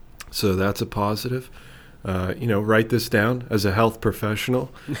 So that's a positive. Write this down as a health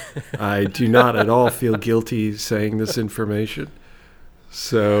professional. I do not at all feel guilty saying this information.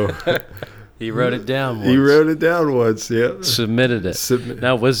 So He wrote it down once. he wrote it down once. Yeah. Submitted it.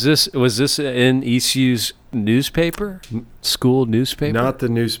 Now, was this in ECU's newspaper? School newspaper? Not the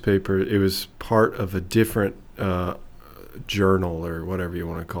newspaper. It was part of a different journal or whatever you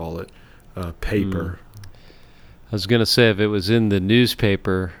want to call it, paper. I was going to say if it was in the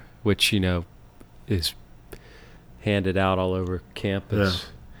newspaper, which, is handed out all over campus,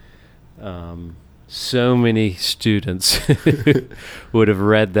 so many students would have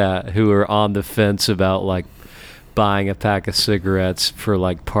read that who are on the fence about like buying a pack of cigarettes for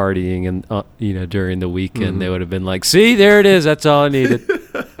like partying and during the weekend. Mhm. They would have been like, see, there it is, that's all I needed.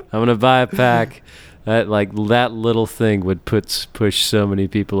 I'm gonna buy a pack. That little thing would push so many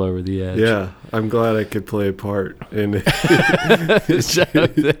people over the edge. Yeah, I'm glad I could play a part in So,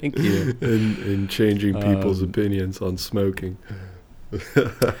 thank you. in changing people's opinions on smoking.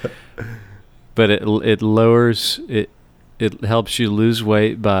 But it lowers it helps you lose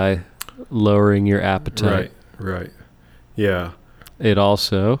weight by lowering your appetite. Right. Yeah. It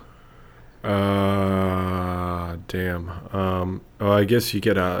also Damn. I guess you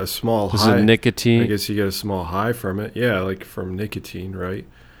get a small is high. it nicotine. I guess you get a small high from it. Yeah, like from nicotine, right?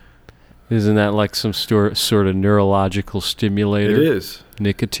 Isn't that like some sort of neurological stimulator? It is.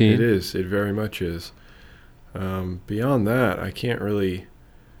 Nicotine. It is. It very much is. Beyond that, I can't really.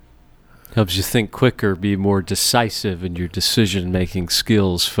 Helps you think quicker, be more decisive in your decision-making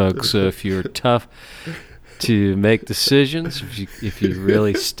skills, folks. So if you're tough to make decisions, if you're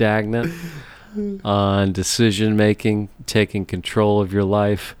really stagnant on decision-making, taking control of your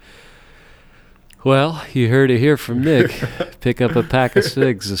life, well, you heard it here from Nick. Pick up a pack of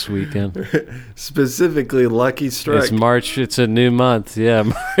cigs this weekend. Specifically, Lucky Strike. It's March. It's a new month.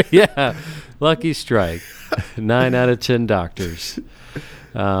 Yeah, yeah. Lucky Strike. 9 out of 10 doctors.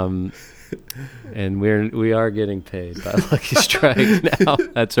 And we are getting paid by Lucky Strike now.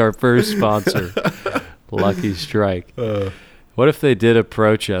 That's our first sponsor, Lucky Strike. What if they did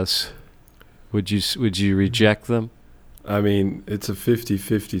approach us? Would you reject them? I mean, it's a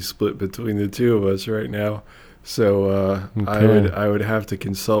 50-50 split between the two of us right now. So Okay. I would have to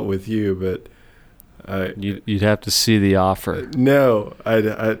consult with you, but You'd have to see the offer. no,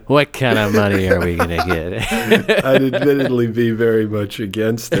 What kind of money are we gonna get? I'd admittedly be very much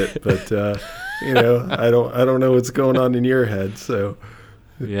against it, but I don't know what's going on in your head. So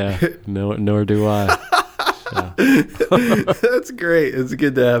Yeah, no, nor do I. So, that's great. It's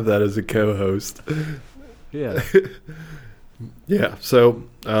good to have that as a co-host. yeah. Yeah. So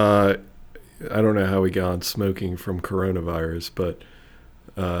I don't know how we got on smoking from coronavirus, but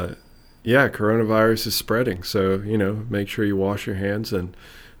yeah, coronavirus is spreading. So make sure you wash your hands and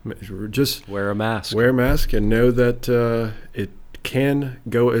just Wear a mask. wear a mask and know that it can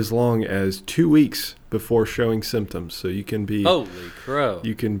go as long as 2 weeks before showing symptoms. So you can be Holy crow.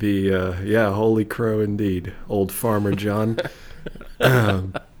 you can be yeah, holy crow indeed, old Farmer John.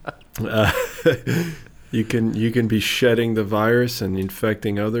 um, uh, you can be shedding the virus and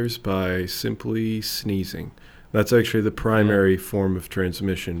infecting others by simply sneezing. That's actually the primary form of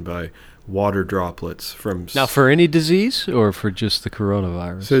transmission, by water droplets from Now, for any disease or for just the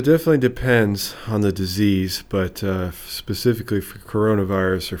coronavirus? So it definitely depends on the disease, but specifically for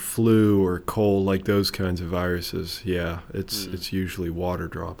coronavirus or flu or cold, like those kinds of viruses, yeah, it's usually water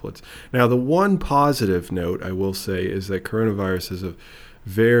droplets. Now, the one positive note I will say is that coronavirus has a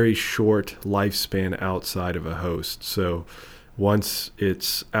very short lifespan outside of a host. So once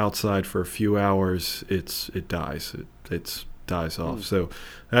it's outside for a few hours, it dies. It dies off. So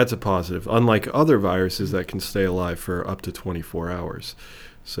that's a positive. Unlike other viruses that can stay alive for up to 24 hours.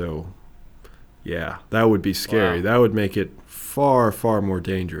 So yeah, that would be scary. Wow. That would make it far, far more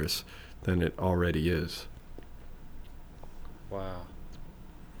dangerous than it already is. Wow.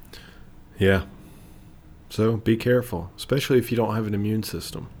 Yeah. So be careful, especially if you don't have an immune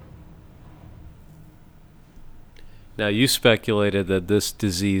system. Now, you speculated that this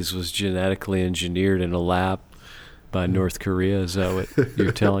disease was genetically engineered in a lab by North Korea. Is that what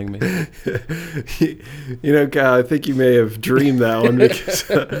you're telling me? Kyle, I think you may have dreamed that one because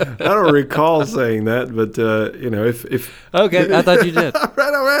I don't recall saying that. But if Okay, I thought you did. all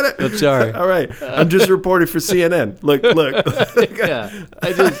right. I'm sorry. All right, I'm just reporting for CNN. Look. Yeah,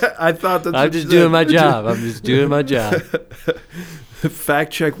 I thought that's. I'm just doing my job. I'm just doing my job.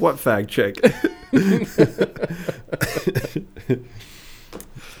 Fact check. What fact check?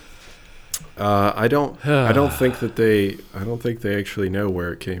 I don't think they actually know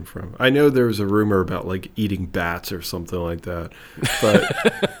where it came from. I know there was a rumor about like eating bats or something like that, but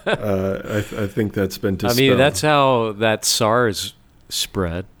I think that's been dispelled. I mean, that's how that SARS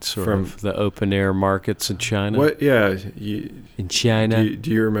spread, From the open air markets in China. what? Yeah, In China?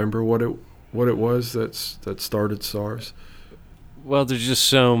 do you remember what it was that started SARS? Well, there's just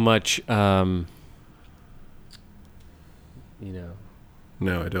so much, No,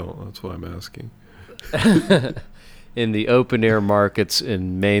 I don't. That's why I'm asking. in the open air markets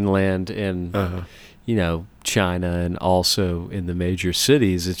in mainland and China, and also in the major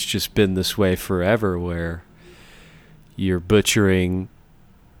cities. It's just been this way forever, where you're butchering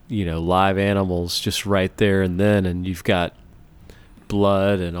live animals just right there and then, and you've got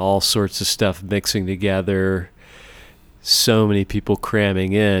blood and all sorts of stuff mixing together, so many people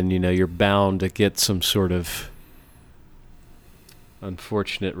cramming in. You're bound to get some sort of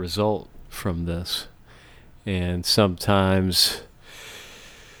unfortunate result from this. And sometimes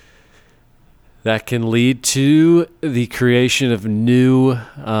that can lead to the creation of new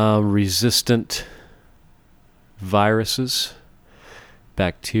resistant viruses,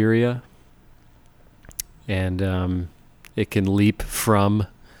 bacteria, and it can leap from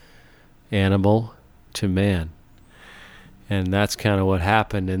animal to man. And that's kind of what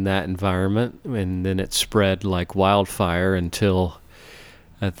happened in that environment. And then it spread like wildfire until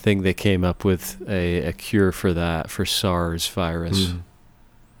I think they came up with a cure for that, for SARS virus.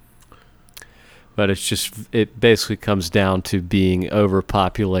 But it basically comes down to being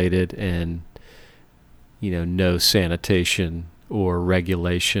overpopulated and, no sanitation or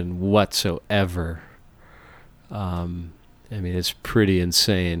regulation whatsoever. I mean, it's pretty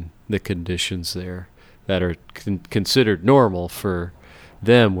insane, the conditions there that are considered normal for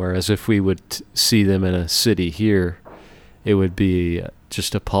them. Whereas if we would see them in a city here, it would be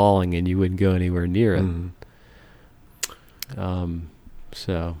just appalling, and you wouldn't go anywhere near it.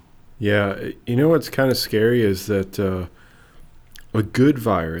 So yeah, what's kind of scary is that a good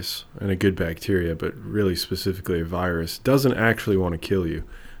virus and a good bacteria, but really specifically a virus, doesn't actually want to kill you.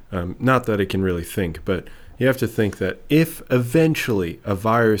 Not that it can really think, but you have to think that if eventually a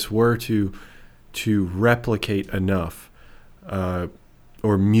virus were to replicate enough or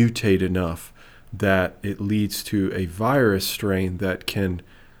mutate enough that it leads to a virus strain that can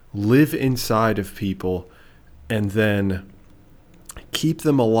live inside of people and then keep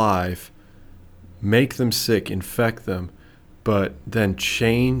them alive, make them sick, infect them, but then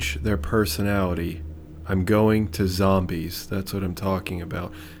change their personality I'm going to zombies. That's what I'm talking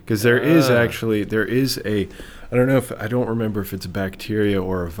about. Because there is a, I don't remember if it's a bacteria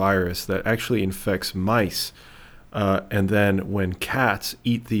or a virus that actually infects mice. And then when cats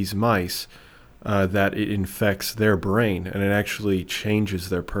eat these mice, that it infects their brain and it actually changes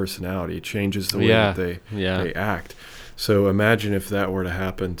their personality. It changes the way that they act. So imagine if that were to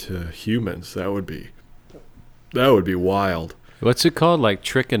happen to humans. That would be wild. What's it called? Like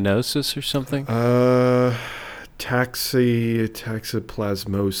trichinosis or something?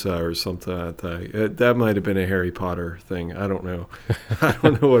 Toxoplasmosa or something like that. That might have been a Harry Potter thing. I don't know. I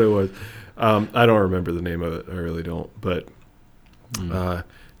don't know what it was. I don't remember the name of it. I really don't. But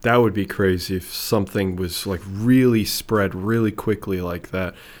that would be crazy if something was like really spread really quickly like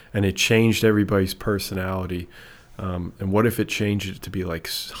that, and it changed everybody's personality. And what if it changed it to be like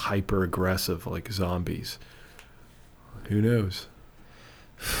hyper aggressive, like zombies? Who knows?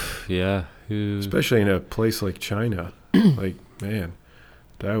 Yeah. Especially in a place like China. Like, man,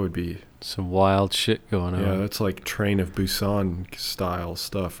 that would be some wild shit going on. Yeah, that's like Train of Busan style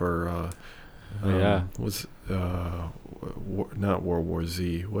stuff, or not World War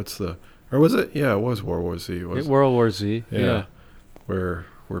Z. Or was it? Yeah, it was World War Z. World War Z. Yeah. Where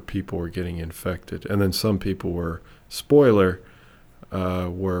people were getting infected, and then some people were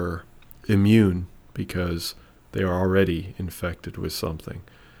were immune because they are already infected with something.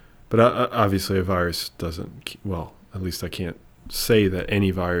 But obviously a virus doesn't, well, at least I can't say that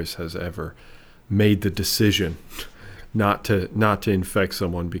any virus has ever made the decision not to infect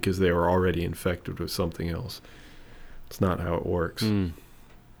someone because they were already infected with something else. It's not how it works.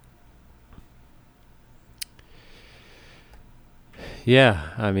 Yeah,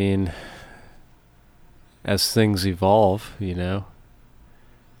 I mean, as things evolve,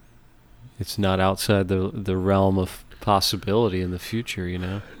 it's not outside the realm of possibility in the future,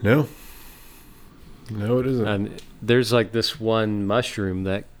 No, it isn't. And there's like this one mushroom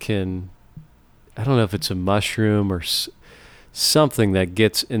that I don't know if it's a mushroom or something that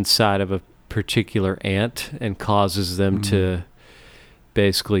gets inside of a particular ant and causes them to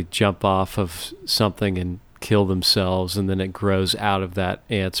basically jump off of something and kill themselves, and then it grows out of that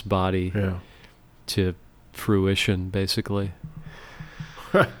ant's body to fruition, basically.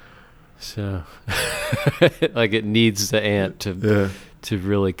 So, like, it needs the ant to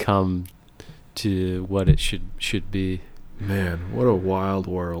really come to what it should be. Man, what a wild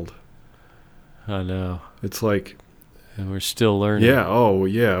world! I know. It's like, and we're still learning. Yeah. Oh,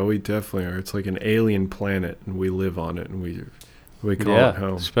 yeah. We definitely are. It's like an alien planet, and we live on it, and we call it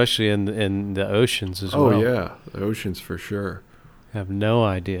home. Especially in the oceans as well. Oh yeah, the oceans for sure. I have no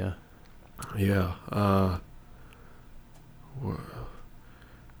idea. Yeah.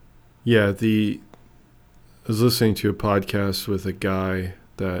 Yeah, I was listening to a podcast with a guy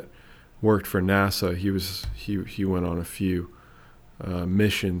that worked for NASA. He went on a few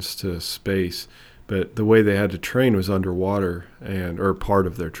missions to space, but the way they had to train was underwater, or part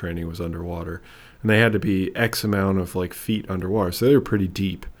of their training was underwater, and they had to be X amount of like feet underwater, so they were pretty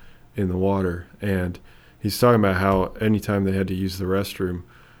deep in the water. And he's talking about how anytime they had to use the restroom,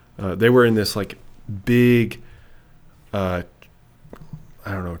 they were in this like big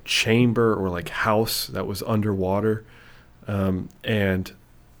chamber or like house that was underwater,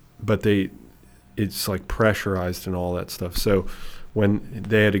 but it's like pressurized and all that stuff. So when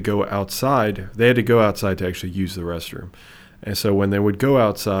they had to go outside to actually use the restroom. And so when they would go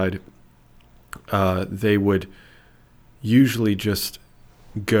outside, they would usually just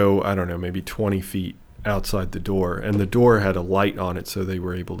go, I don't know, maybe 20 feet outside the door, and the door had a light on it, so they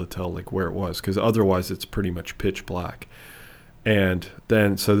were able to tell like where it was, because otherwise it's pretty much pitch black. And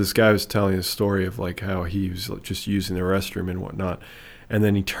then, so this guy was telling a story of like how he was just using the restroom and whatnot, and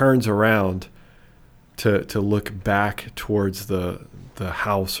then he turns around to look back towards the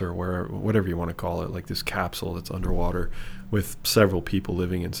house or whatever you want to call it, like this capsule that's underwater with several people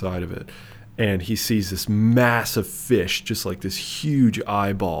living inside of it. And he sees this massive fish, just like this huge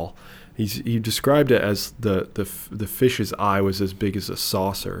eyeball. He described it as the fish's eye was as big as a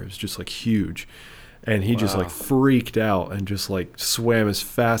saucer. It was just like huge. And he just like freaked out and just like swam as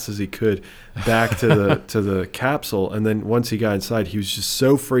fast as he could back to the capsule. And then once he got inside, he was just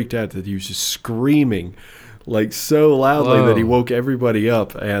so freaked out that he was just screaming like so loudly that he woke everybody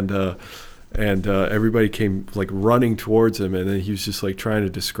up. And everybody came like running towards him, and then he was just like trying to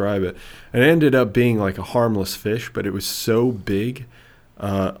describe it. And it ended up being like a harmless fish, but it was so big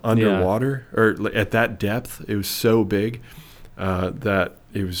underwater, or at that depth, it was so big that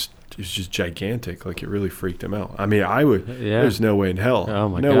it was just gigantic. Like, it really freaked him out. I mean, there's no way in hell. Oh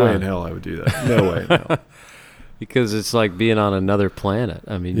my no God. way in hell I would do that. No way in hell. Because it's like being on another planet.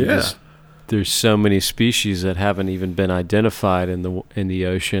 I mean, you just there's so many species that haven't even been identified in the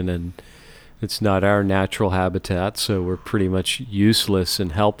ocean, and it's not our natural habitat, so we're pretty much useless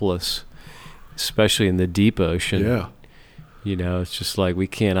and helpless, especially in the deep ocean. Yeah. You know, it's just like we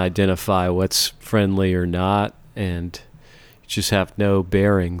can't identify what's friendly or not, and just have no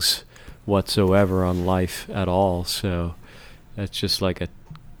bearings whatsoever on life at all. So that's just like a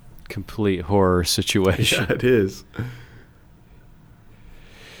complete horror situation. Yeah, it is.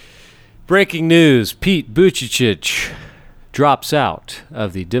 Breaking news: Pete Buttigieg drops out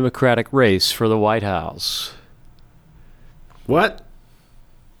of the Democratic race for the White House. What?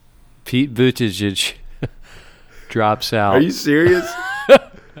 Pete Buttigieg drops out. Are you serious?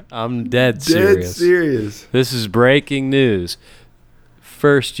 I'm dead serious. Dead serious. This is breaking news.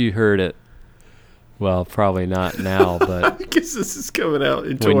 First you heard it. Well, probably not now, but I guess this is coming out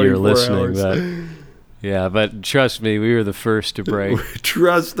in 24 when you're listening. hours. But yeah, but trust me, we were the first to break.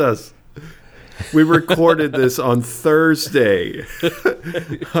 Trust us. We recorded this on Thursday.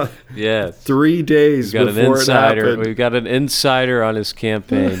 Yeah. 3 days We've got before an insider. it happened. We've got an insider on his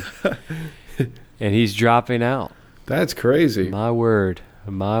campaign. And he's dropping out. That's crazy. My word.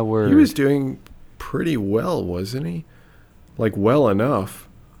 My word. He was doing pretty well, wasn't he? Like, well enough.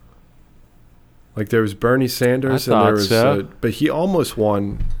 Like, there was Bernie Sanders, I and there thought was, so. but he almost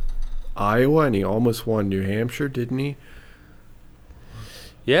won Iowa, and he almost won New Hampshire, didn't he?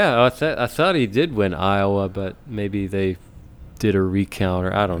 Yeah, I thought he did win Iowa, but maybe they did a recount,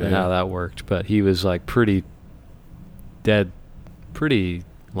 or I don't know Yeah. how that worked. But he was like pretty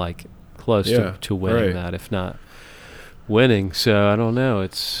like close Yeah, to winning right. that, if not winning. So I don't know.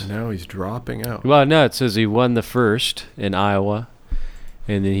 It's Now he's dropping out. well, no, it says he won the first in Iowa,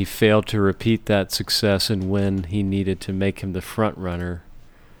 and then he failed to repeat that success and win he needed to make him the front runner.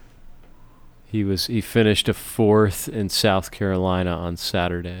 He finished a fourth in South Carolina on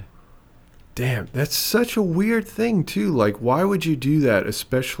Saturday. Damn, that's such a weird thing, too. Like, why would you do that,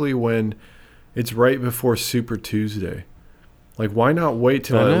 especially when it's right before Super Tuesday? Like, why not wait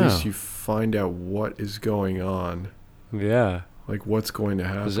till I at know. least you find out what is going on? Yeah. Like, what's going to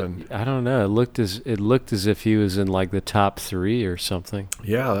 'Cause happen? I don't know. It looked as if he was in like the top 3 or something.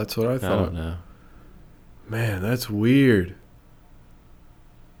 Yeah, that's what I I thought. don't know. Man, that's weird.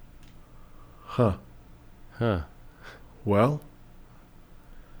 Huh. Huh. Well,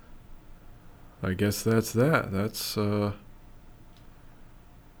 I guess that's that. That's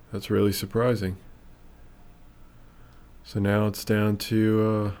really surprising. So now it's down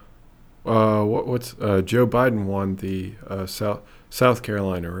to what's Joe Biden won the South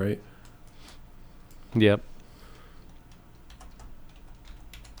Carolina, right? Yep.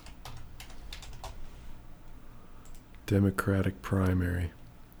 Democratic primary.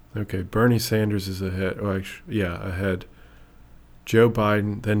 Okay, Bernie Sanders is ahead. Oh, ahead. Joe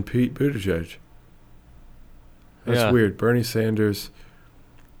Biden, then Pete Buttigieg. That's Yeah. weird. Bernie Sanders,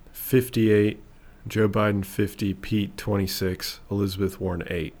 58. Joe Biden, 50. Pete, 26. Elizabeth Warren,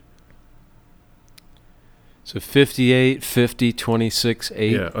 8. So 58, 50, 26,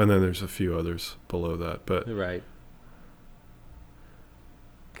 8. Yeah, and then there's a few others below that. But Right.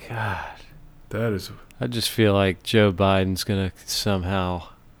 God. that is... I just feel like Joe Biden's going to somehow,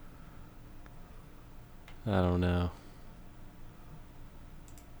 I don't know.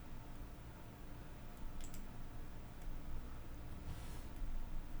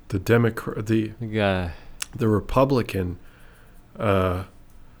 The Democrat... The guy. The Republican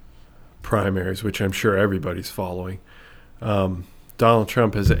primaries, which I'm sure everybody's following, Donald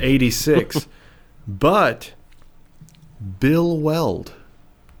Trump has 86, but Bill Weld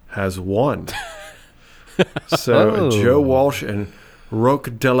has 1. So Oh. Joe Walsh and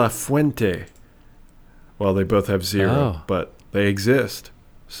Roque de la Fuente, well, they both have 0, Oh. but they exist.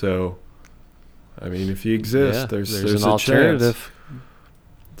 So, I mean, if you exist, Yeah, there's an a chance. alternative.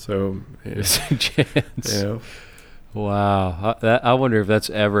 So, There's a chance. you know, Wow. I wonder if that's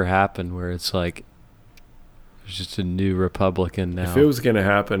ever happened where it's like there's just a new Republican now. if it was going to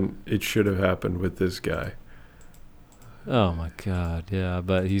happen, it should have happened with this guy. Oh, my God. Yeah,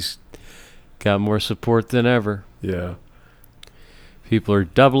 but he's got more support than ever. Yeah. People are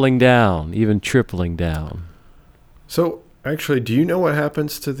doubling down, even tripling down. So, actually, do you know what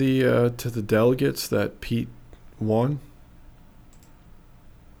happens to the delegates that Pete won?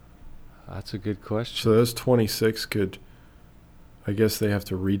 That's a good question. So those 26 could, I guess they have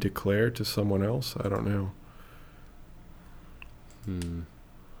to redeclare to someone else. I don't know. I'm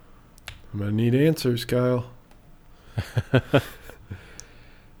gonna need answers, Kyle.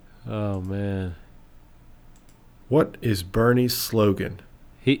 Oh, man. What is Bernie's slogan?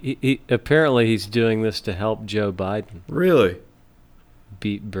 He apparently he's doing this to help Joe Biden. Really?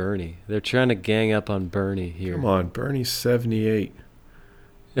 beat Bernie. They're trying to gang up on Bernie here. Come on, Bernie's 78.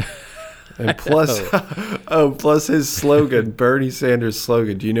 And plus, plus his slogan, Bernie Sanders'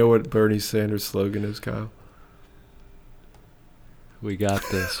 slogan. Do you know what Bernie Sanders' slogan is, Kyle? We got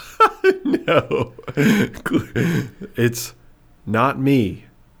this. No. It's not me,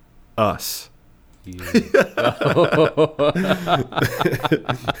 us. Yeah.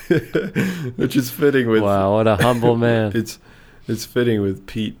 Which is fitting with... Wow, what a humble man. It's fitting with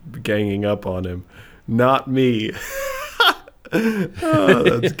Pete ganging up on him. Not me. Oh,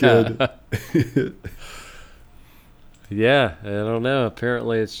 that's good. Yeah, I don't know.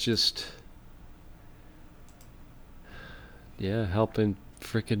 Apparently it's just... Yeah, helping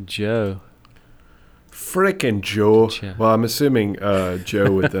frickin' Joe. Frickin' Joe. Yeah. Well, I'm assuming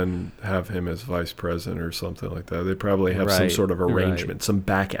Joe would then have him as vice president or something like that. They probably have some sort of arrangement, some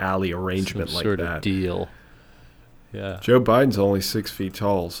back alley arrangement some like sort that. Of deal. Yeah. Joe Biden's only 6 feet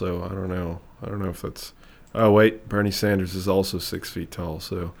tall, so I don't know. I don't know if that's... Oh, wait. Bernie Sanders is also 6 feet tall,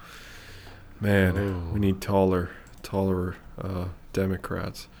 so... Man, we need taller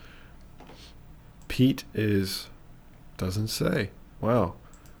Democrats. Pete is... Doesn't say. Wow,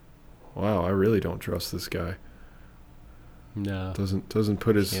 I really don't trust this guy. No. Doesn't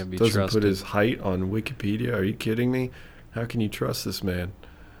put his height on Wikipedia. Are you kidding me? How can you trust this man?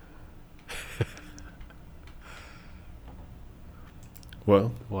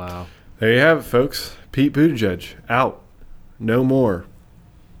 Well, wow. There you have it, folks. Pete Buttigieg out. No more.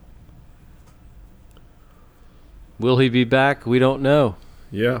 Will he be back? We don't know.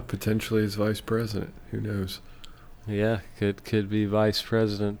 Yeah, potentially as vice president. Who knows? Yeah, could be vice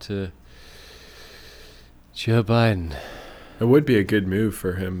president to Joe Biden. It would be a good move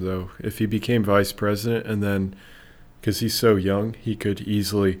for him, though, if he became vice president, and then, because he's so young, he could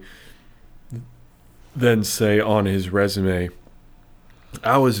easily then say on his resume,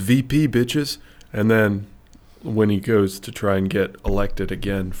 I was VP, bitches. And then when he goes to try and get elected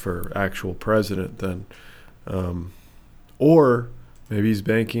again for actual president, then, or maybe he's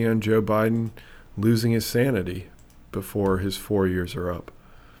banking on Joe Biden losing his sanity before his 4 years are up.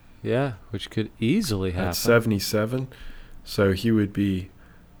 Yeah, which could easily happen. At 77. So he would be,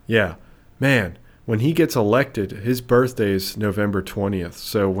 yeah. Man, when he gets elected, his birthday is November 20th.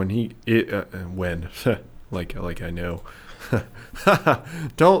 So when like I know.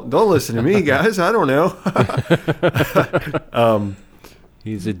 Don't listen to me, guys. I don't know.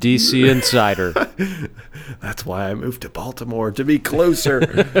 He's a DC insider. That's why I moved to Baltimore, to be closer.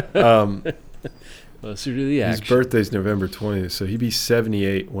 Closer to the action. His birthday's November 20th, so he'd be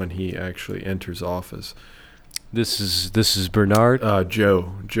 78 when he actually enters office. This is Bernard?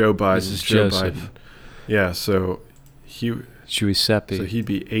 Joe Biden. This is Joe Joseph. Biden. Yeah, so Giuseppe. So he'd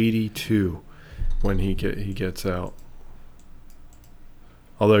be 82 when he gets out.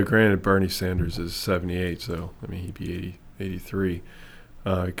 Although, granted, Bernie Sanders is 78, so, I mean, he'd be 83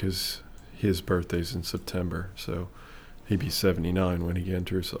 because his birthday's in September. So he'd be 79 when he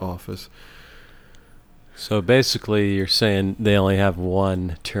enters office. So basically you're saying they only have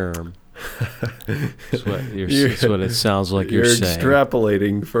one term. That's what it sounds like you're saying. You're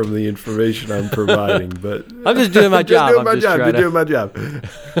extrapolating from the information I'm providing, but I'm just doing my job. You're doing my job.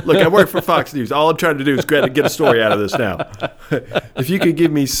 Look, I work for Fox News. All I'm trying to do is get a story out of this now. If you could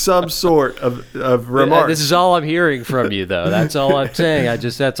give me some sort of remark. This is all I'm hearing from you, though. That's all I'm saying.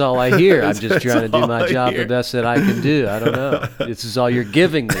 That's all I hear. I'm just trying to do my job the best that I can do. I don't know. This is all you're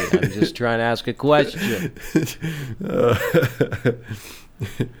giving me. I'm just trying to ask a question.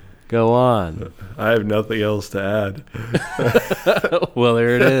 Go on. I have nothing else to add. Well,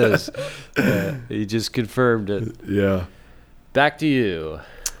 there it is. You just confirmed it. Yeah. Back to you.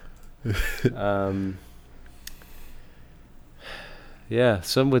 Yeah,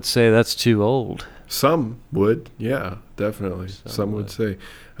 some would say that's too old. Some would, yeah, definitely. Some would say.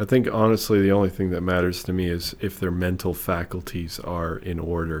 I think, honestly, the only thing that matters to me is if their mental faculties are in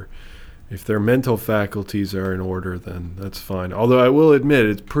order. If their mental faculties are in order, then that's fine. Although I will admit,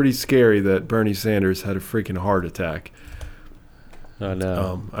 it's pretty scary that Bernie Sanders had a freaking heart attack. I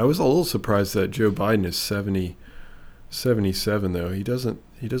know. I was a little surprised that Joe Biden is 77, though. He doesn't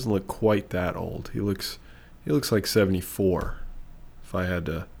look quite that old. He looks like 74. If I had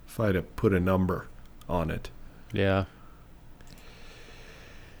to put a number on it. Yeah.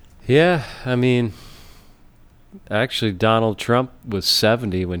 Yeah, I mean, actually, Donald Trump was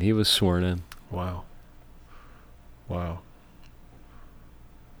 70 when he was sworn in. Wow. Yeah,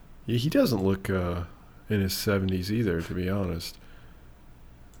 he doesn't look in his 70s either, to be honest.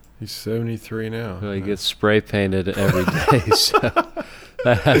 He's 73 now. Well, he gets spray painted every day, so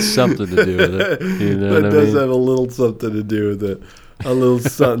that has something to do with it. You know that does have a little something to do with it. a little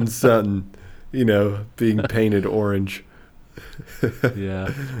something, something, being painted orange.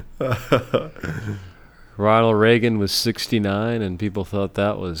 Yeah. Ronald Reagan was 69, and people thought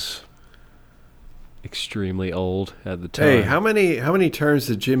that was extremely old at the time. Hey, how many terms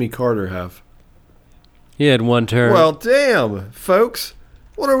did Jimmy Carter have? He had one term. Well, damn, folks.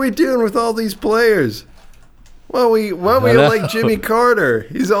 What are we doing with all these players? Why don't we like Jimmy Carter?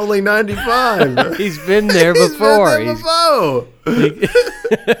 He's only 95. He's been there before.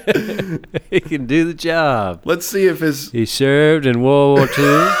 He can do the job. Let's see if He served in World War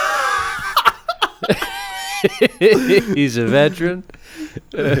II. He's a veteran.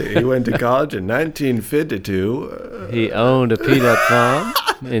 He went to college in 1952. He owned a peanut farm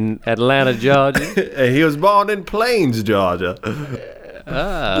in Atlanta, Georgia. He was born in Plains, Georgia.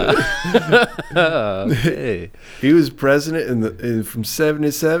 Okay. He was president from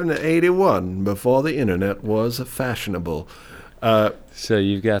 77 to 81 before the internet was fashionable. So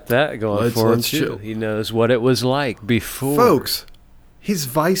you've got that going for him, too. He knows what it was like before. Folks, his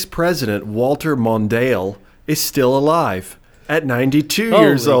vice president, Walter Mondale, is still alive at 92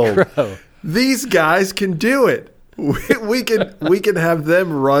 years old. Crow. These guys can do it. We can have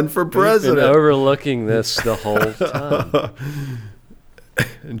them run for president. We've been overlooking this the whole time.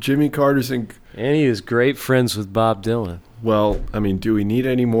 And Jimmy Carter's And he was great friends with Bob Dylan. Well, I mean, do we need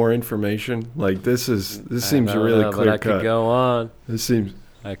any more information? Like this seems really clear but I cut. could go on.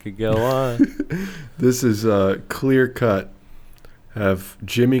 I could go on. This is clear cut. Have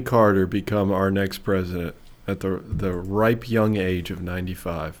Jimmy Carter become our next president at the ripe young age of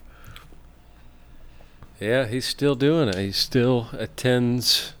 95. Yeah, he's still doing it. He still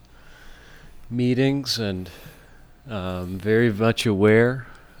attends meetings and very much aware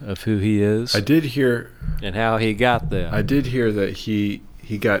of who he is. I did hear and how he got there. I did hear that he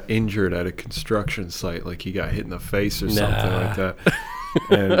got injured at a construction site, like he got hit in the face or something like that.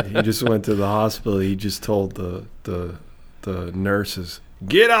 And he just went to the hospital. He just told the nurses,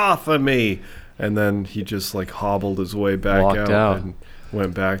 "Get off of me!" And then he just like hobbled his way back out and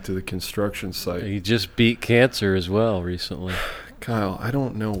went back to the construction site. He just beat cancer as well recently. Kyle, I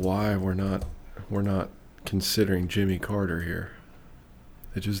don't know why we're not considering Jimmy Carter here.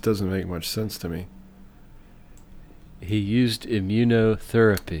 It just doesn't make much sense to me. He used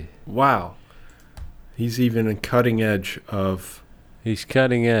immunotherapy. Wow. He's even a cutting edge of... He's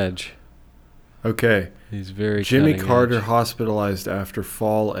cutting edge. Okay. He's very Jimmy cutting Carter edge. hospitalized after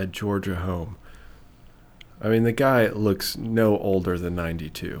fall at Georgia home. I mean, the guy looks no older than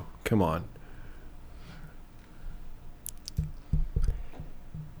 92. Come on.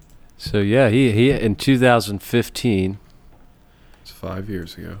 So, yeah, he in 2015... It's 5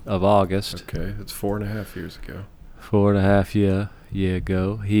 years ago. Of August. Okay, it's 4.5 years ago. 4.5 year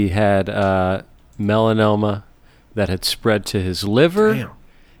ago. He had melanoma that had spread to his liver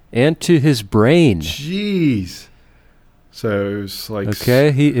and to his brain. Jeez. So it was like...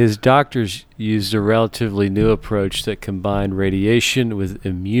 Okay, his doctors used a relatively new approach that combined radiation with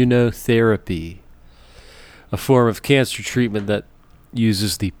immunotherapy, a form of cancer treatment that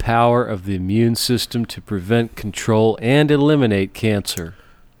uses the power of the immune system to prevent, control, and eliminate cancer.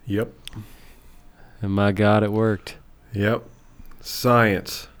 Yep. And my God, it worked. Yep.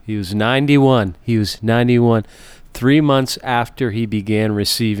 Science. He was 91. 3 months after he began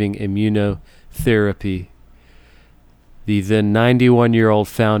receiving immunotherapy, the then 91-year-old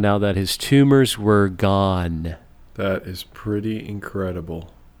found out that his tumors were gone. That is pretty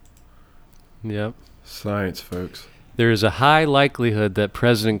incredible. Yep. Science, folks. There is a high likelihood that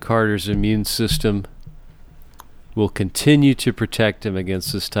President Carter's immune system will continue to protect him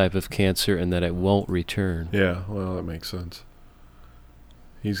against this type of cancer and that it won't return. Yeah, well, that makes sense.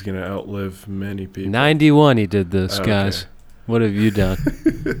 He's going to outlive many people. 91 he did this, guys. What have you done?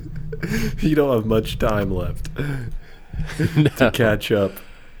 You don't have much time left to catch up.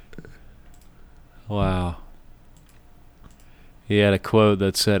 Wow. He had a quote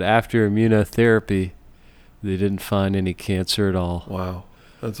that said, after immunotherapy, they didn't find any cancer at all. Wow.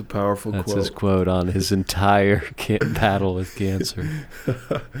 That's a powerful quote. That's his quote on his entire battle with cancer.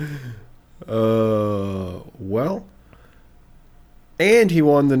 Well, and he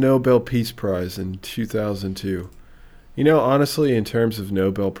won the Nobel Peace Prize in 2002. You know, honestly, in terms of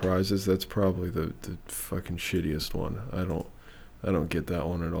Nobel Prizes, that's probably the fucking shittiest one. I don't get that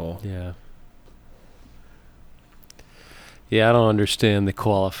one at all. Yeah. Yeah, I don't understand the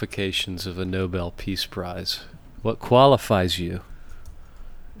qualifications of a Nobel Peace Prize. What qualifies you?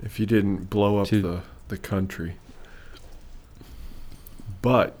 If you didn't blow up the country.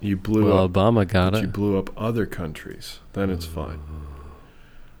 But you blew up... Obama got it. You blew up other countries. Then it's fine.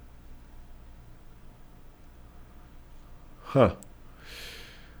 Huh.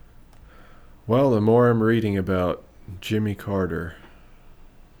 Well, the more I'm reading about Jimmy Carter,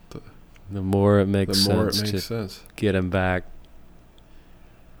 The more it makes the more it sense makes to sense. get him back.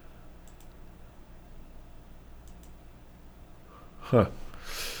 Huh.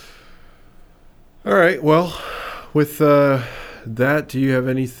 All right. Well, with that, do you have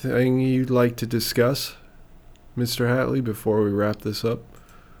anything you'd like to discuss, Mr. Hatley, before we wrap this up?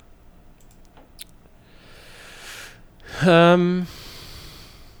 I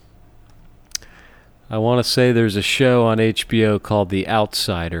want to say there's a show on HBO called The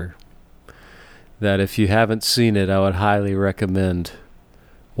Outsider that if you haven't seen it, I would highly recommend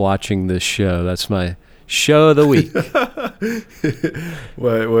watching this show. That's my show of the week.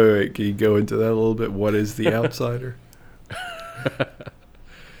 Wait. Can you go into that a little bit? What is The Outsider?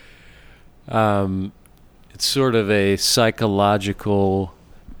 It's sort of a psychological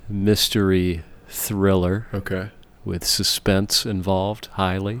mystery thriller Okay. with suspense involved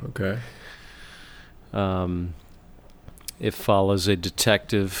highly. Okay. It follows a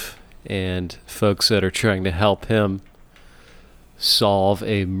detective and folks that are trying to help him solve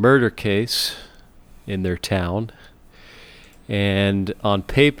a murder case in their town. And on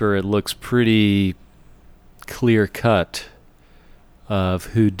paper, it looks pretty clear cut of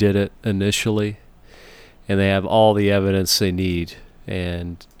who did it initially. And they have all the evidence they need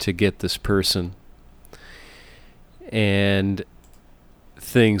and to get this person. And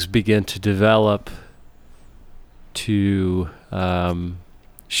things begin to develop to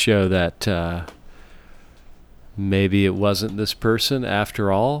show that maybe it wasn't this person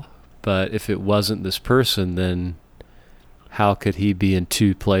after all. But if it wasn't this person, then how could he be in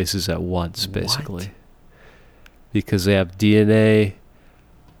two places at once, basically? What? Because they have DNA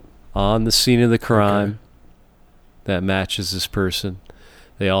on the scene of the crime that matches this person.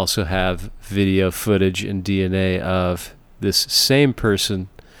 They also have video footage and DNA of this same person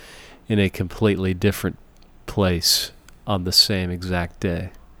in a completely different place on the same exact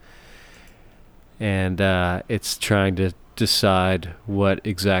day. And it's trying to decide what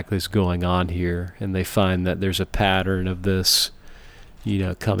exactly is going on here. And they find that there's a pattern of this,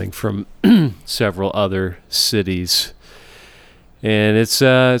 coming from several other cities. And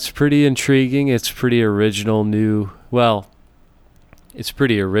it's pretty intriguing. It's pretty original, it's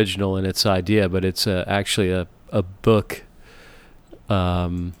pretty original in its idea, but it's actually a book,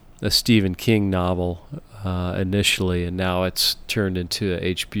 a Stephen King novel initially, and now it's turned into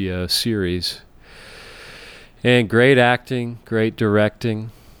a HBO series. And great acting, great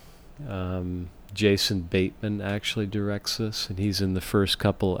directing. Jason Bateman actually directs this, and he's in the first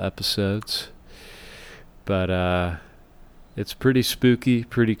couple episodes. But it's pretty spooky,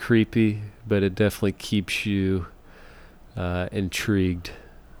 pretty creepy, but it definitely keeps you intrigued.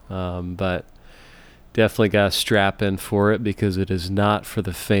 But definitely got to strap in for it because it is not for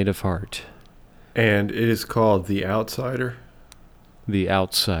the faint of heart. And it is called The Outsider? The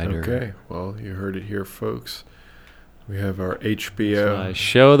Outsider. Okay. Well, you heard it here, folks. We have our It's HBO my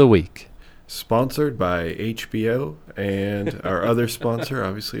show of the week. sponsored by HBO and our other sponsor,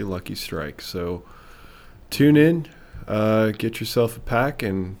 obviously, Lucky Strike. So tune in, get yourself a pack,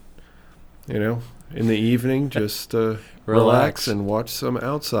 and, in the evening, just relax and watch some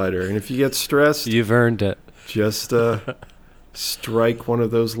Outsider. And if you get stressed, You've earned it. just strike one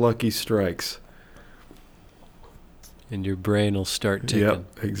of those lucky strikes. And your brain will start ticking.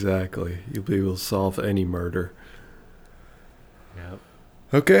 Yep, exactly. You'll be able to solve any murder. Yep.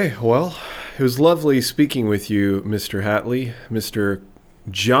 Okay, well, it was lovely speaking with you, Mr. Hatley, Mr.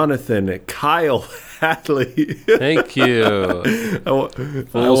 Jonathan Kyle Hatley. Thank you. I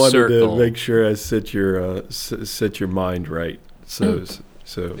wanted circle. to make sure I set your mind right. So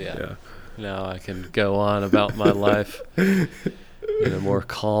Yeah. Now I can go on about my life in a more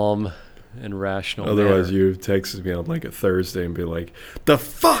calm and rational Otherwise, manner. you would text me on like a Thursday and be like, "The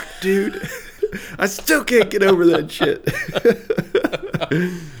fuck, dude! I still can't get over that shit."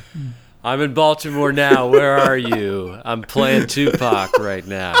 I'm in Baltimore now. Where are you? I'm playing Tupac right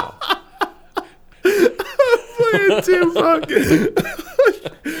now. Playing Tupac.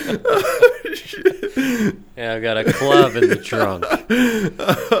 Oh, shit. Yeah, I've got a club in the trunk.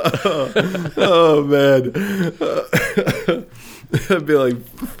 Oh man. I'd be like,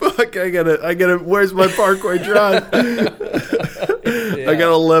 fuck, I gotta, where's my Parkway Drive? I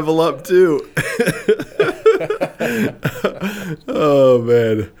gotta level up too. Oh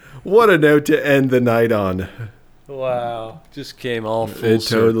man. What a note to end the night on. Wow. Just came all full It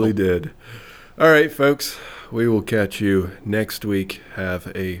totally circle. did. All right, folks. We will catch you next week.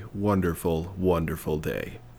 Have a wonderful, wonderful day.